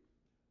free.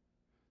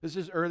 This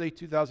is early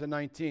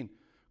 2019.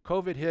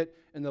 COVID hit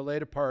in the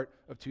later part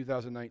of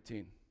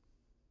 2019.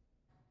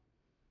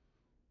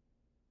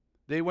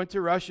 They went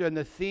to Russia, and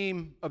the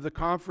theme of the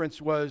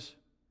conference was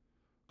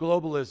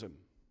globalism,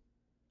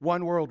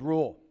 one world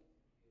rule.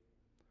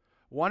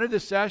 One of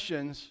the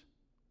sessions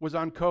was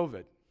on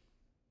COVID.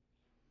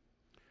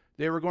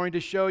 They were going to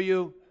show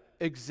you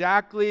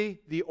exactly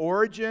the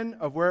origin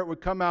of where it would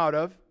come out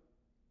of,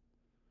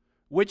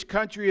 which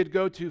country it'd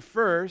go to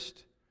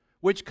first,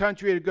 which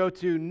country it'd go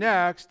to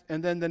next,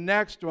 and then the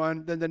next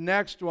one, then the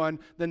next one,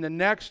 then the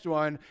next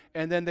one,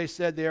 and then they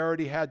said they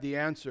already had the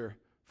answer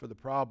for the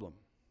problem.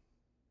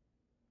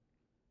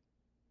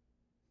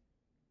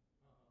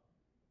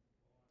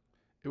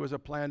 It was a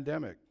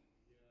pandemic,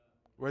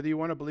 whether you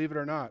want to believe it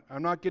or not.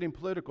 I'm not getting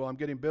political, I'm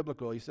getting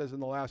biblical. He says in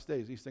the last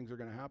days, these things are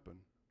going to happen.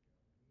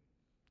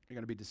 You're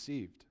going to be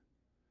deceived.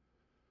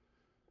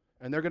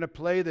 And they're going to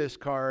play this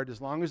card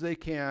as long as they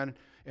can,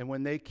 and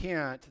when they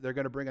can't, they're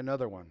going to bring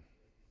another one.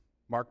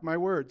 Mark my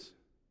words.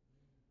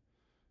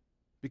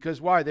 Because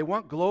why? They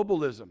want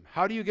globalism.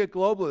 How do you get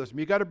globalism?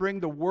 You got to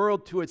bring the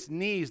world to its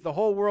knees. The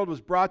whole world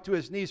was brought to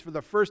its knees for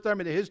the first time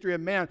in the history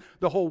of man.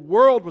 The whole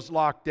world was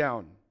locked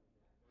down.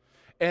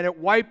 And it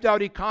wiped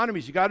out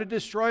economies. You got to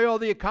destroy all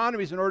the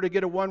economies in order to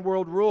get a one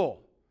world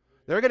rule.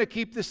 They're going to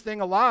keep this thing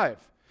alive.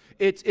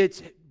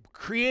 It's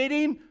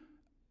creating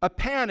a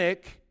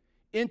panic,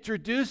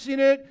 introducing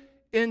it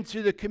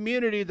into the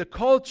community, the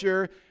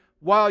culture,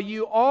 while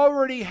you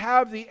already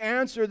have the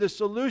answer, the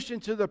solution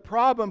to the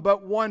problem.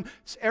 But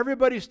once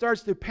everybody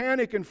starts to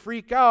panic and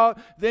freak out,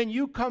 then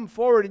you come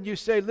forward and you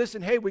say,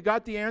 listen, hey, we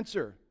got the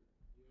answer.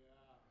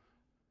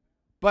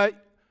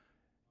 But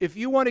if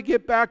you want to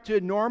get back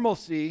to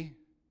normalcy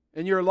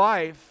in your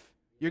life,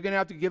 you're going to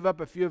have to give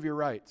up a few of your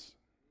rights.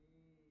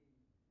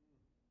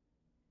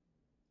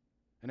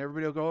 And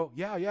everybody will go,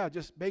 yeah,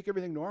 just make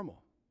everything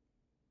normal.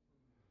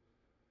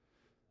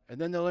 And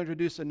then they'll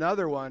introduce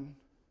another one,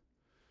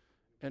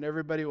 and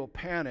everybody will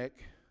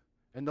panic,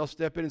 and they'll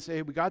step in and say,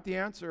 hey, we got the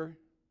answer,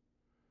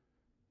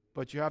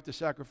 but you have to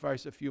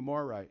sacrifice a few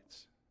more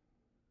rights.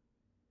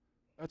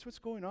 That's what's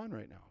going on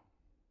right now.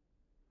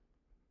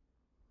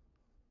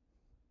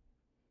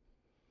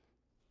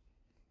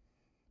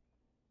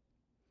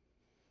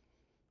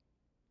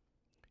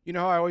 You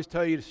know how I always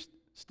tell you to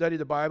study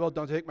the Bible,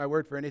 don't take my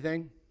word for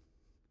anything?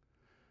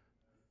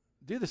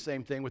 Do the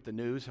same thing with the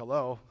news,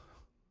 hello.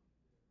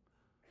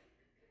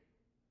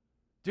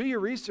 Do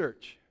your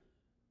research.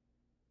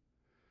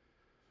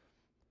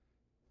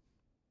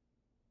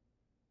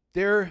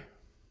 There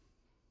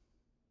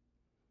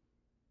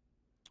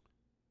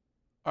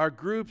are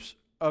groups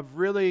of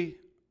really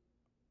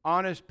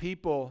honest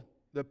people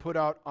that put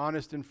out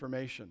honest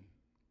information.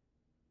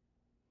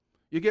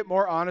 You get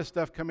more honest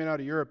stuff coming out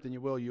of Europe than you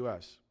will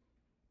U.S.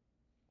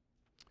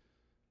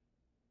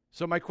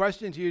 So my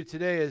question to you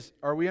today is,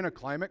 are we in a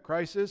climate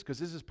crisis? Because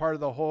this is part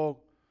of the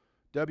whole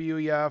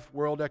WEF,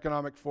 World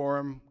Economic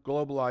Forum,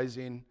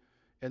 globalizing,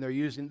 and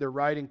they're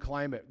writing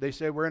climate. They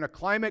say we're in a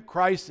climate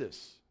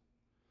crisis.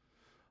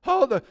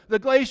 Oh, the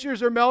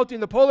glaciers are melting,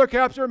 the polar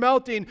caps are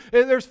melting,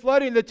 there's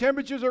flooding, the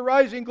temperatures are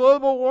rising,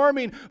 global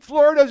warming,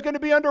 Florida's going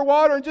to be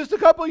underwater in just a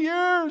couple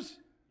years.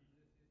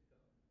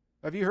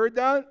 Have you heard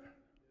that?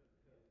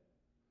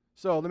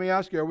 So let me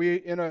ask you, are we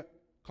in a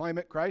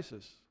climate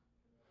crisis?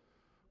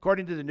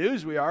 According to the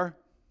news, we are.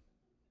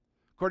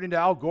 According to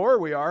Al Gore,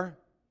 we are.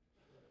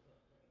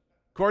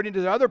 According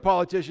to the other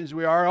politicians,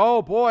 we are.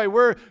 Oh boy,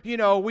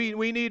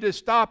 we need to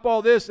stop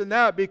all this and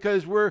that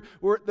because we're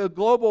the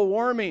global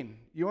warming.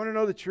 You want to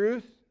know the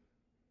truth?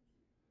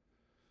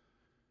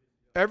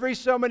 Every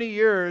so many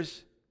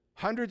years,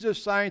 hundreds of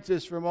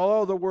scientists from all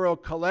over the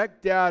world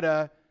collect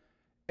data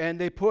and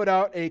they put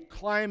out a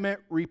climate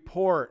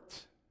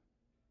report.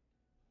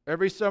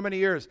 Every so many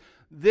years.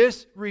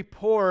 This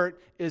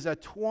report is a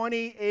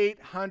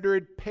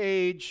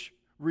 2,800-page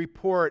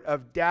report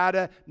of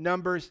data,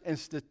 numbers, and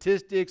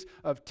statistics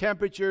of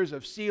temperatures,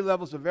 of sea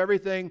levels, of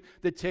everything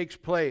that takes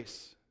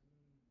place.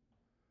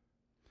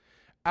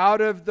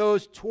 Out of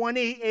those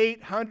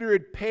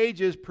 2,800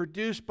 pages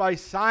produced by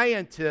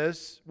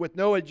scientists with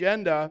no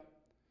agenda,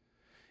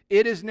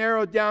 it is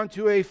narrowed down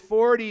to a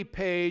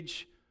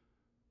 40-page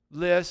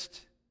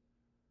list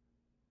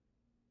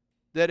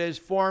that is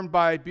formed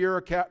by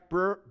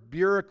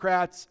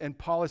bureaucrats and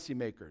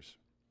policymakers.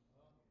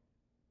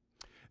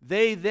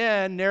 They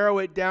then narrow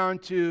it down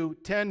to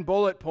 10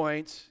 bullet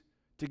points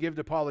to give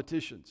to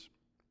politicians.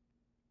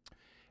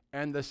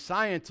 And the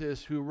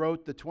scientists who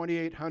wrote the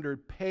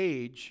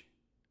 2,800-page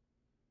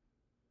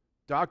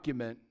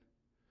document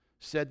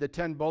said the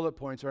 10 bullet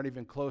points aren't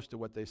even close to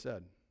what they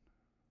said.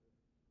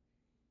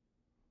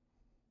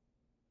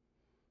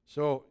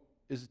 So,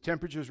 is the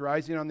temperatures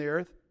rising on the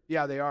earth?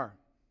 Yeah, they are.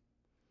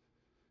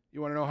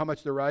 You want to know how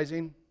much they're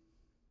rising?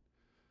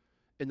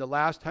 In the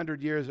last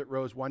 100 years, it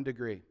rose 1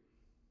 degree.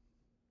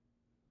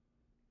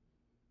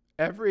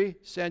 Every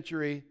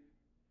century,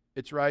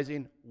 it's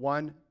rising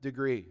 1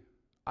 degree.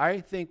 I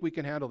think we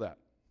can handle that.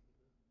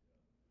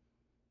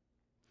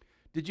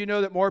 Did you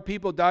know that more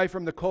people die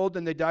from the cold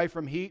than they die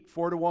from heat?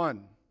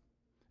 4-1.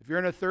 If you're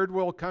in a third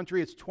world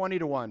country, it's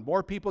 20-1.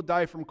 More people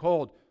die from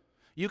cold.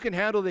 You can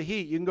handle the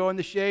heat. You can go in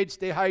the shade,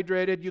 stay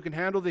hydrated. You can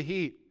handle the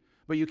heat,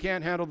 but you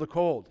can't handle the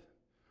cold.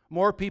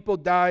 More people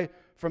die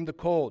from the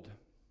cold.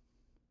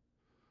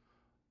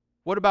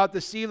 What about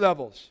the sea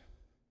levels?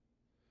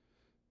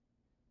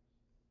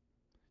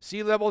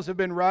 Sea levels have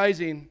been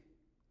rising,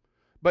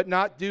 but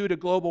not due to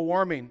global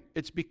warming.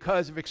 It's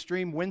because of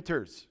extreme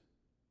winters.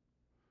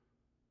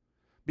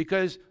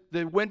 Because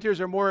the winters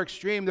are more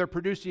extreme, they're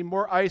producing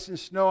more ice and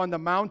snow on the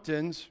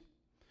mountains.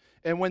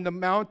 And when the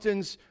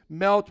mountains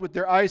melt with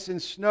their ice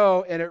and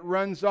snow and it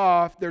runs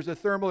off, there's a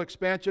thermal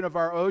expansion of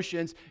our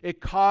oceans. It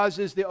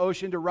causes the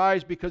ocean to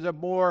rise because of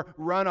more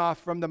runoff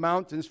from the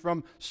mountains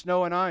from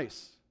snow and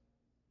ice.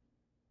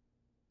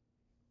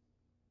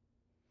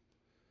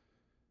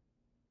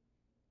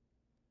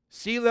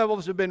 Sea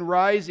levels have been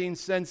rising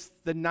since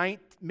the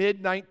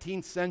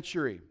mid-19th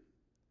century.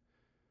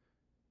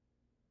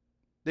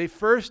 They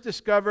first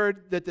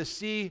discovered that the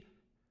sea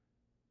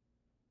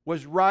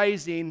was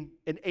rising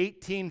in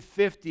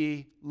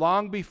 1850,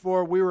 long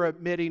before we were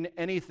emitting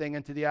anything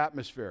into the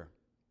atmosphere.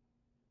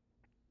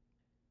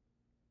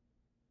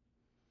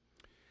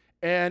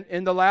 And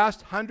in the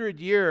last 100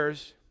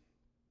 years,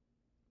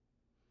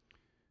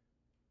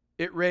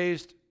 it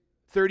raised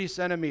 30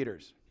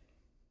 centimeters.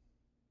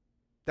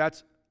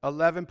 That's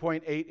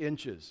 11.8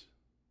 inches.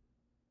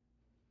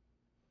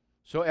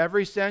 So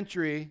every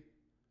century,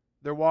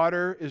 the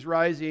water is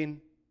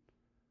rising.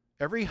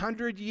 Every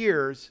 100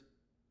 years,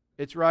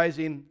 it's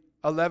rising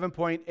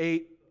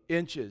 11.8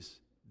 inches.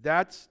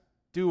 That's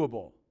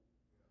doable.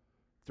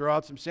 Throw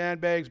out some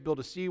sandbags, build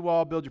a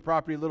seawall, build your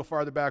property a little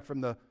farther back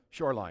from the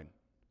shoreline.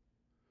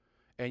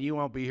 And you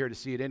won't be here to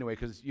see it anyway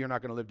because you're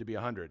not going to live to be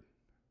 100.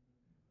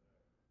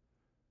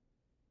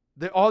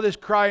 All this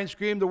cry and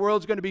scream, the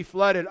world's going to be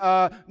flooded.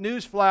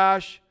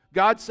 Newsflash,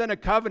 God sent a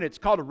covenant. It's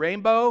called a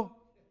rainbow.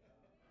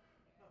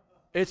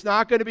 It's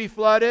not going to be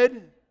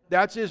flooded.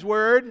 That's His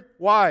word.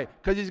 Why?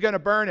 Because He's going to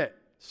burn it.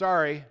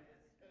 Sorry.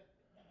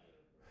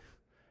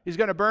 He's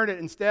going to burn it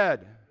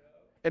instead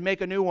and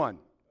make a new one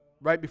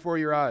right before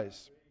your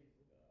eyes.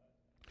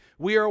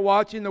 We are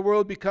watching the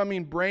world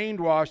becoming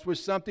brainwashed with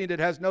something that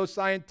has no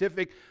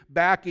scientific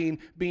backing,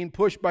 being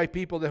pushed by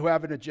people who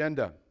have an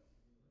agenda.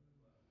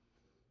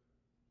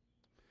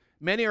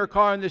 Many are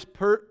calling this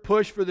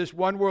push for this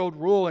one world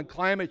rule and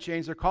climate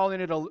change, they're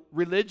calling it a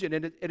religion,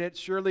 and it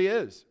surely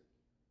is.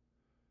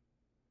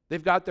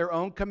 They've got their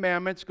own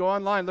commandments. Go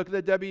online, look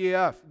at the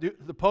WEF.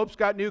 The Pope's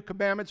got new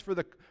commandments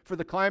for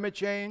the climate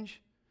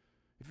change.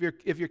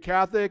 If you're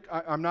Catholic,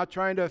 I'm not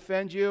trying to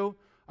offend you.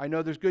 I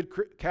know there's good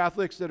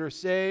Catholics that are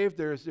saved.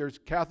 There's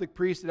Catholic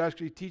priests that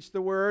actually teach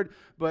the word,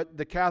 but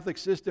the Catholic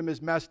system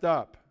is messed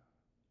up.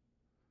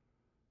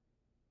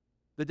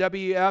 The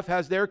WEF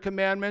has their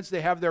commandments.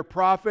 They have their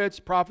prophets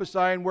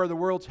prophesying where the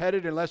world's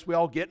headed unless we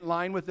all get in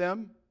line with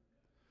them.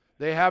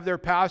 They have their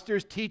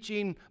pastors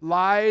teaching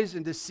lies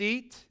and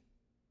deceit.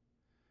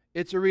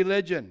 It's a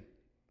religion.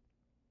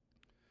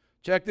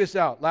 Check this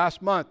out.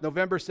 Last month,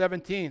 November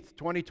 17th,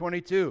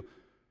 2022,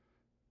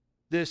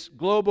 this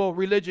global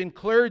religion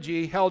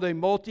clergy held a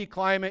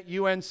multi-climate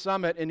UN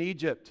summit in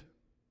Egypt.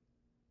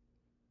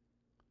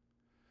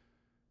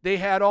 They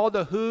had all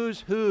the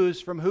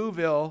who's from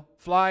Whoville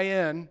fly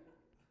in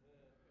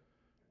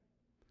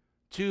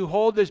to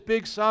hold this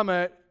big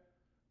summit,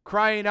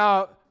 crying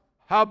out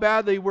how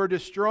badly we're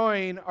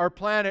destroying our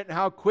planet and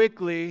how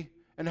quickly,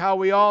 and how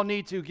we all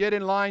need to get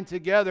in line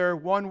together,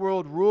 one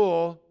world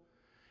rule.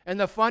 And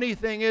the funny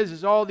thing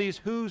is all these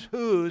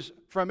who's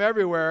from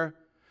everywhere,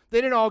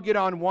 They didn't all get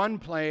on one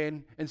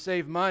plane and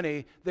save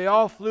money. They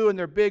all flew in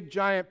their big,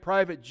 giant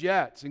private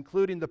jets,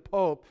 including the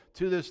Pope,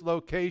 to this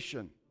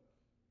location.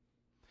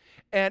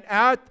 And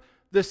at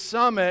the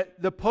summit,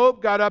 the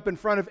Pope got up in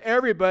front of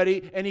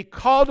everybody and he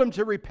called them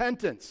to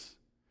repentance.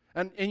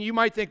 And you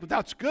might think, well,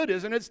 that's good,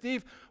 isn't it,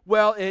 Steve?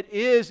 Well, it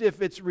is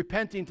if it's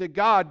repenting to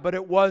God, but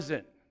it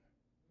wasn't.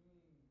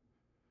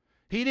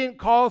 He didn't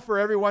call for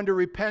everyone to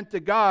repent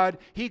to God.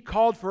 He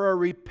called for a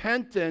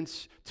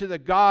repentance to the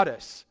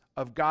goddess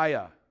of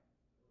Gaia.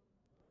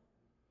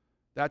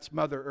 That's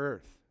Mother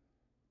Earth.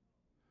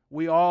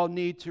 We all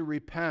need to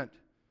repent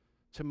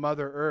to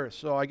Mother Earth.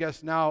 So I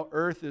guess now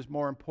Earth is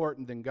more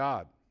important than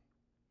God.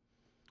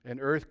 And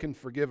Earth can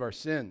forgive our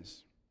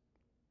sins.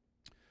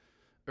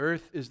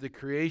 Earth is the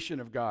creation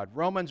of God.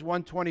 Romans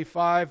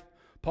 1:25,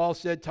 Paul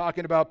said,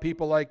 talking about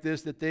people like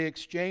this, that they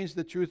exchange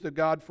the truth of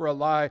God for a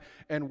lie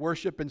and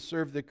worship and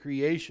serve the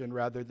creation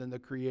rather than the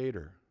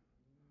Creator.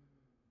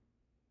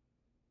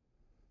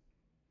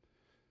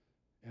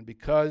 And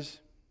because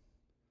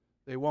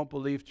they won't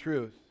believe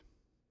truth,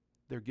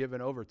 they're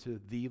given over to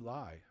the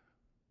lie.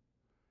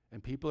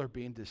 And people are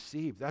being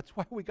deceived. That's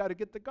why we got to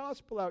get the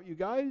gospel out, you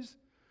guys.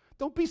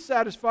 Don't be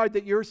satisfied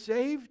that you're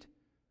saved.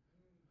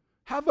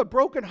 Have a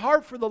broken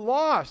heart for the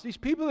lost. These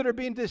people that are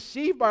being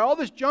deceived by all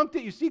this junk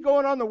that you see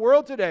going on in the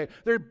world today,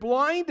 they're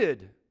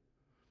blinded.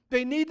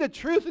 They need the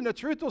truth, and the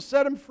truth will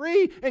set them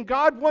free. And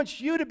God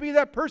wants you to be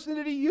that person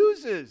that He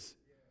uses.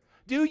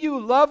 Do you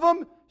love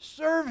Him?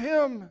 Serve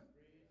Him.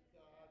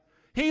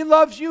 He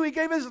loves you. He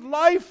gave His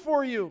life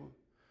for you.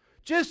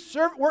 Just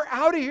serve. We're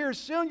out of here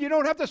soon. You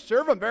don't have to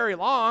serve Him very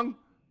long.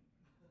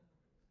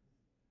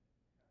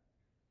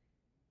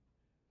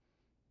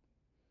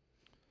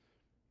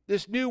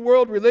 This new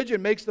world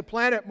religion makes the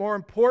planet more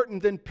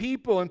important than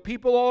people, and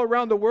people all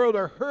around the world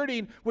are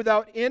hurting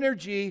without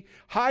energy,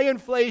 high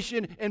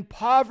inflation, and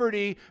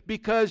poverty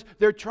because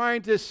they're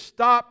trying to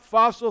stop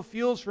fossil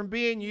fuels from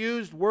being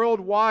used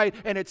worldwide,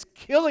 and it's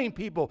killing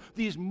people.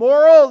 These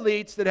moral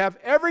elites that have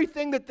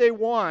everything that they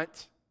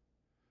want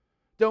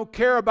don't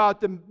care about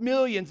the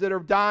millions that are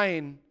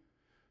dying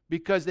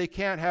because they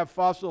can't have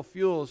fossil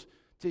fuels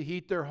to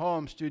heat their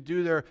homes, to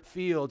do their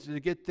fields, to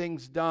get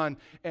things done.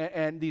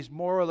 And these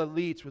moral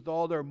elites with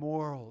all their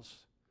morals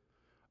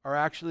are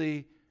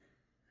actually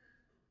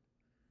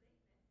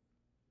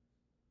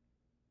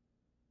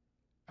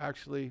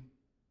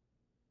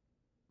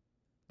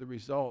the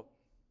result,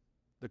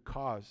 the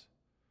cause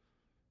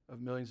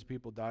of millions of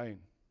people dying.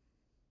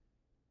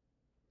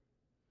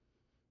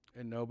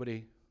 And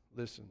nobody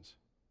listens.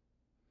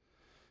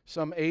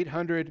 Some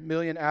 800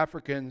 million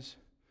Africans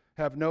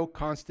have no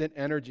constant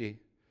energy.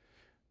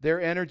 Their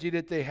energy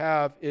that they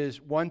have is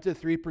 1 to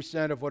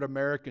 3% of what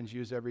Americans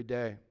use every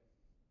day.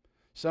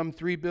 Some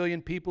 3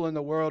 billion people in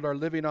the world are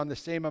living on the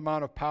same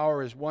amount of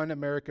power as one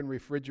American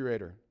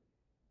refrigerator.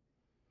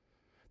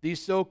 These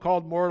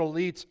so-called moral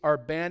elites are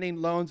banning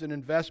loans and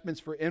investments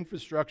for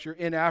infrastructure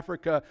in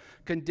Africa,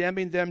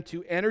 condemning them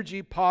to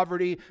energy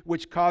poverty,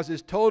 which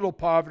causes total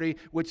poverty,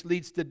 which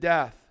leads to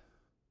death.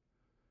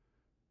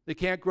 They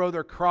can't grow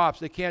their crops.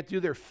 They can't do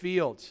their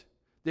fields.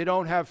 They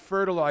don't have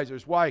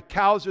fertilizers. Why?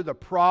 Cows are the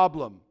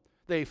problem.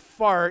 They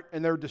fart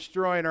and they're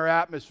destroying our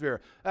atmosphere.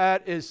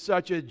 That is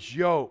such a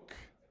joke.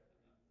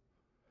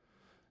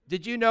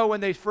 Did you know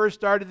when they first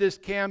started this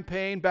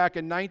campaign back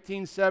in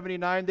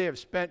 1979, they have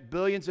spent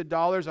billions of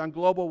dollars on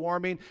global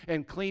warming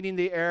and cleaning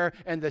the air,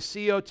 and the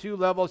CO2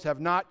 levels have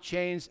not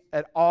changed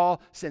at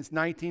all since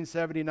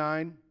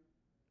 1979?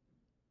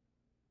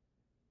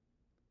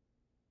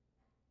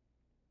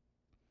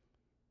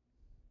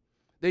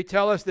 They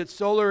tell us that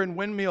solar and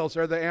windmills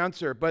are the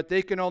answer, but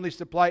they can only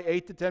supply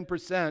 8 to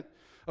 10%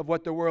 of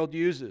what the world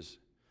uses.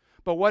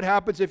 But what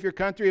happens if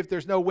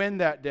there's no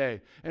wind that day?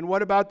 And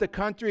what about the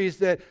countries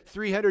that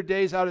 300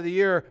 days out of the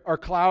year are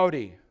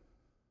cloudy?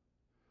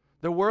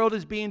 The world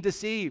is being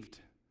deceived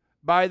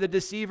by the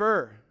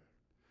deceiver.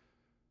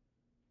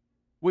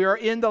 We are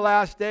in the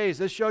last days.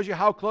 This shows you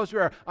how close we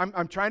are.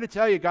 I'm trying to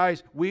tell you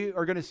guys, we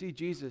are going to see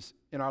Jesus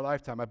in our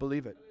lifetime. I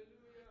believe it.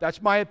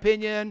 That's my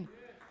opinion.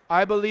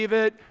 I believe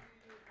it.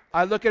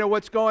 I look at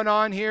what's going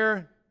on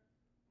here.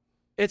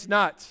 It's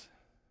nuts.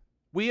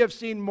 We have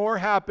seen more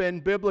happen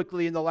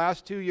biblically in the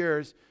last 2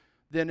 years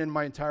than in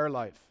my entire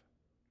life.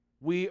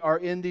 We are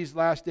in these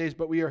last days,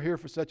 but we are here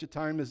for such a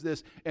time as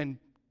this. And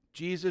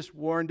Jesus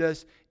warned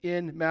us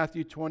in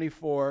Matthew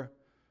 24,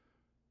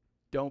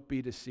 don't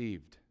be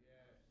deceived.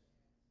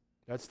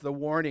 That's the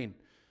warning.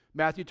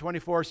 Matthew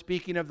 24,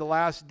 speaking of the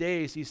last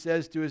days, he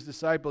says to his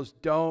disciples,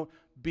 don't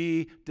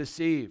be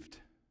deceived.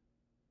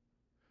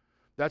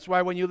 That's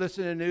why when you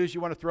listen to the news, you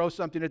want to throw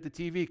something at the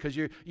TV because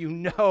you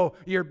know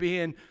you're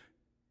being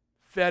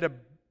fed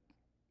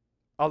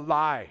a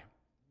lie.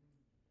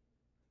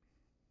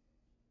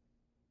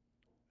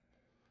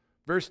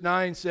 Verse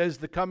 9 says,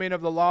 the coming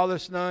of the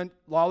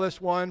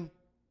lawless one,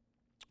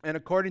 and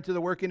according to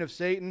the working of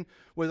Satan,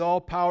 with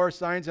all power,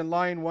 signs, and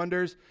lying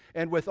wonders,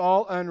 and with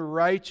all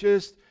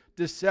unrighteous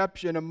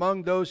deception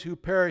among those who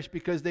perish,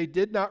 because they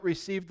did not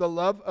receive the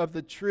love of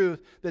the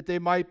truth, that they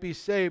might be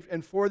saved.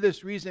 And for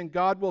this reason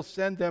God will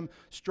send them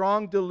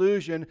strong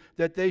delusion,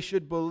 that they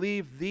should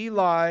believe the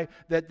lie,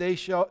 that they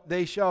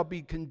shall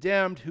be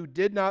condemned who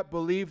did not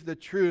believe the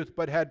truth,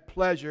 but had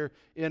pleasure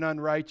in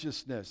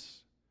unrighteousness.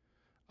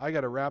 I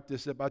got to wrap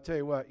this up. I'll tell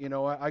you what,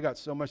 I got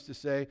so much to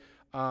say.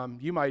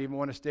 You might even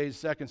want to stay to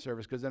second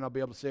service, because then I'll be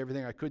able to say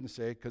everything I couldn't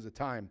say because of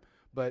time.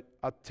 But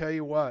I'll tell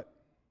you what.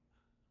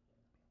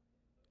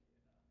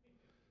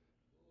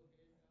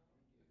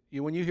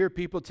 When you hear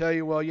people tell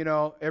you,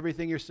 well,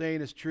 everything you're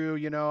saying is true,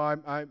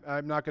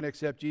 I'm not going to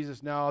accept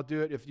Jesus now, I'll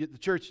do it. If the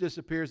church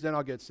disappears, then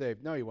I'll get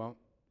saved. No, you won't.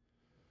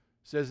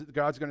 It says that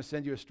God's going to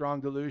send you a strong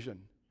delusion.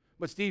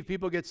 But Steve,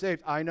 people get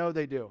saved. I know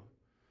they do.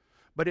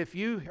 But if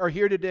you are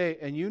here today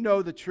and you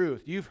know the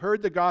truth, you've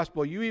heard the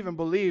gospel, you even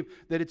believe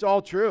that it's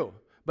all true,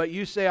 but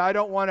you say, I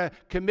don't want to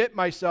commit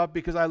myself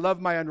because I love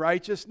my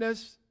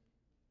unrighteousness,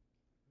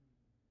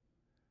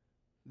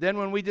 then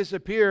when we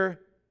disappear,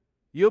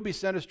 you'll be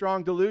sent a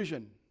strong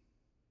delusion.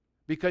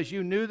 Because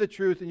you knew the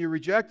truth and you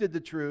rejected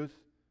the truth.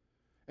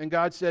 And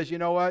God says, you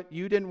know what?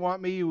 You didn't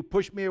want me. You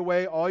pushed me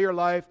away all your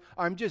life.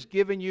 I'm just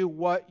giving you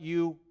what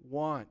you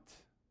want.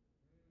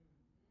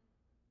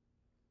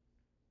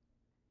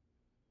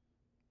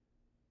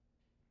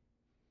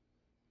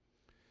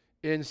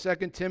 In 2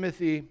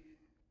 Timothy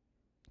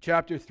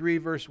chapter 3,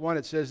 verse 1,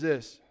 it says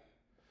this.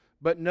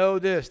 But know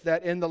this,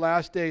 that in the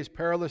last days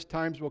perilous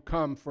times will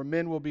come, for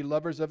men will be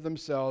lovers of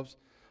themselves,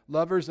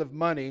 lovers of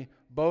money,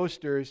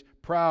 boasters,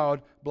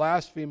 proud,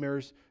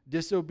 blasphemers,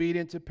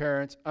 disobedient to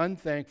parents,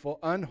 unthankful,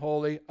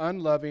 unholy,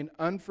 unloving,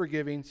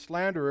 unforgiving,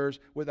 slanderers,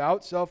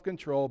 without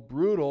self-control,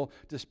 brutal,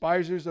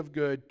 despisers of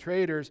good,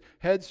 traitors,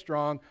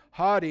 headstrong,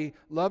 haughty,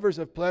 lovers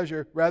of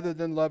pleasure rather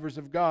than lovers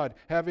of God,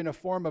 having a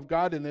form of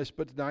godliness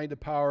but denying the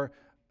power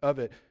of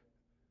it.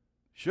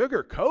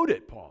 Sugar-coat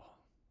it, Paul.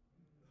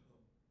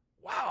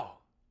 Wow.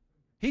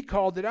 He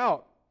called it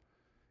out.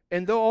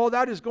 And though all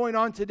that is going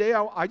on today,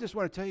 I just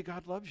want to tell you,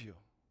 God loves you.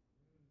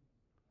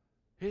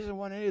 He doesn't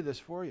want any of this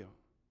for you.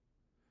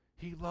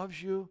 He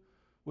loves you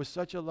with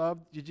such a love.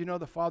 Did you know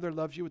the Father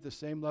loves you with the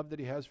same love that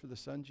He has for the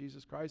Son,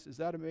 Jesus Christ? Is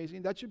that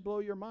amazing? That should blow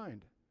your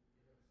mind.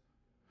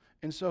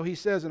 And so He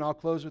says, and I'll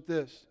close with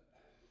this.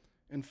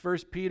 In 1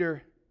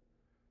 Peter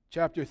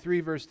chapter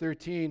 3, verse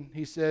 13,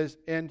 He says,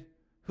 and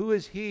who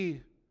is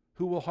he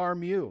who will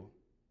harm you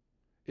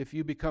if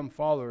you become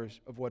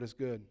followers of what is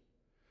good?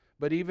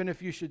 But even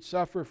if you should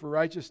suffer for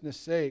righteousness'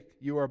 sake,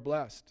 you are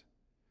blessed.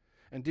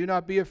 And do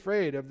not be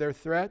afraid of their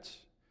threats,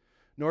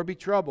 nor be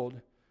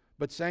troubled,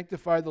 but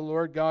sanctify the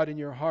Lord God in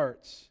your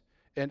hearts,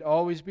 and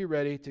always be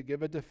ready to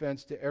give a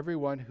defense to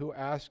everyone who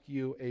asks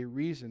you a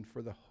reason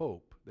for the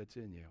hope that's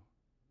in you.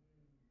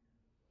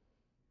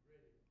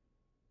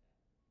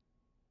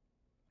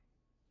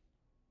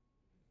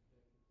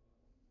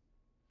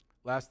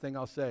 Last thing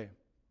I'll say.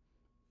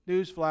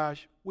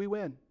 Newsflash, we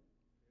win.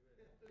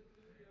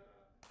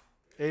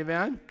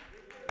 Amen?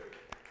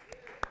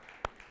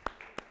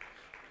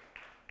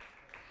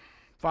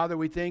 Father,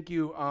 we thank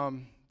you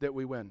that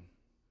we win.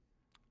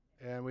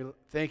 And we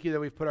thank you that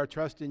we've put our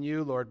trust in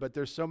you, Lord. But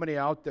there's so many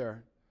out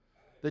there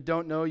that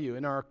don't know you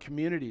in our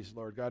communities,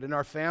 Lord God, in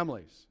our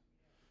families.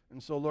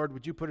 And so, Lord,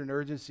 would you put an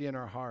urgency in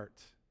our heart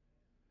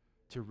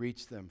to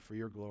reach them for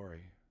your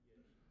glory?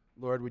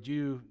 Lord, would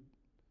you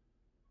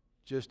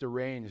just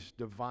arrange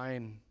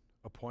divine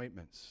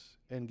appointments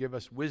and give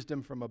us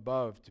wisdom from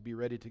above to be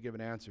ready to give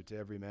an answer to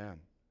every man.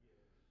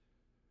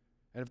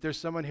 And if there's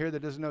someone here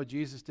that doesn't know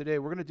Jesus today,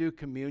 we're going to do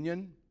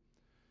communion.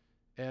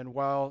 And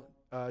while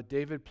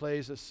David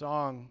plays a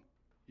song,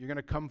 you're going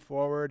to come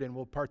forward and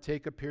we'll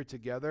partake up here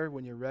together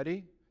when you're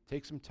ready.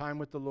 Take some time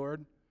with the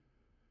Lord.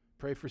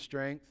 Pray for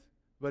strength.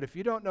 But if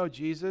you don't know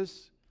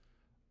Jesus,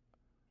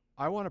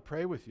 I want to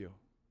pray with you.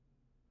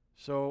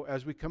 So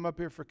as we come up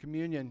here for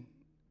communion,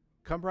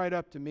 come right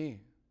up to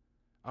me.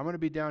 I'm going to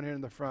be down here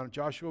in the front.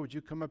 Joshua, would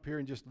you come up here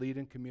and just lead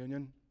in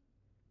communion?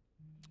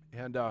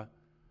 And I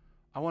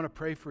want to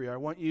pray for you. I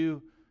want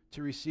you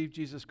to receive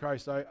Jesus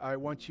Christ. I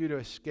want you to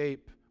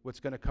escape what's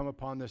going to come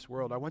upon this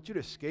world. I want you to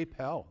escape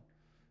hell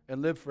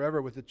and live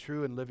forever with the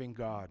true and living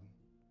God.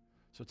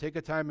 So take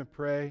a time and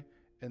pray,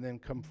 and then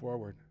come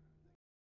forward.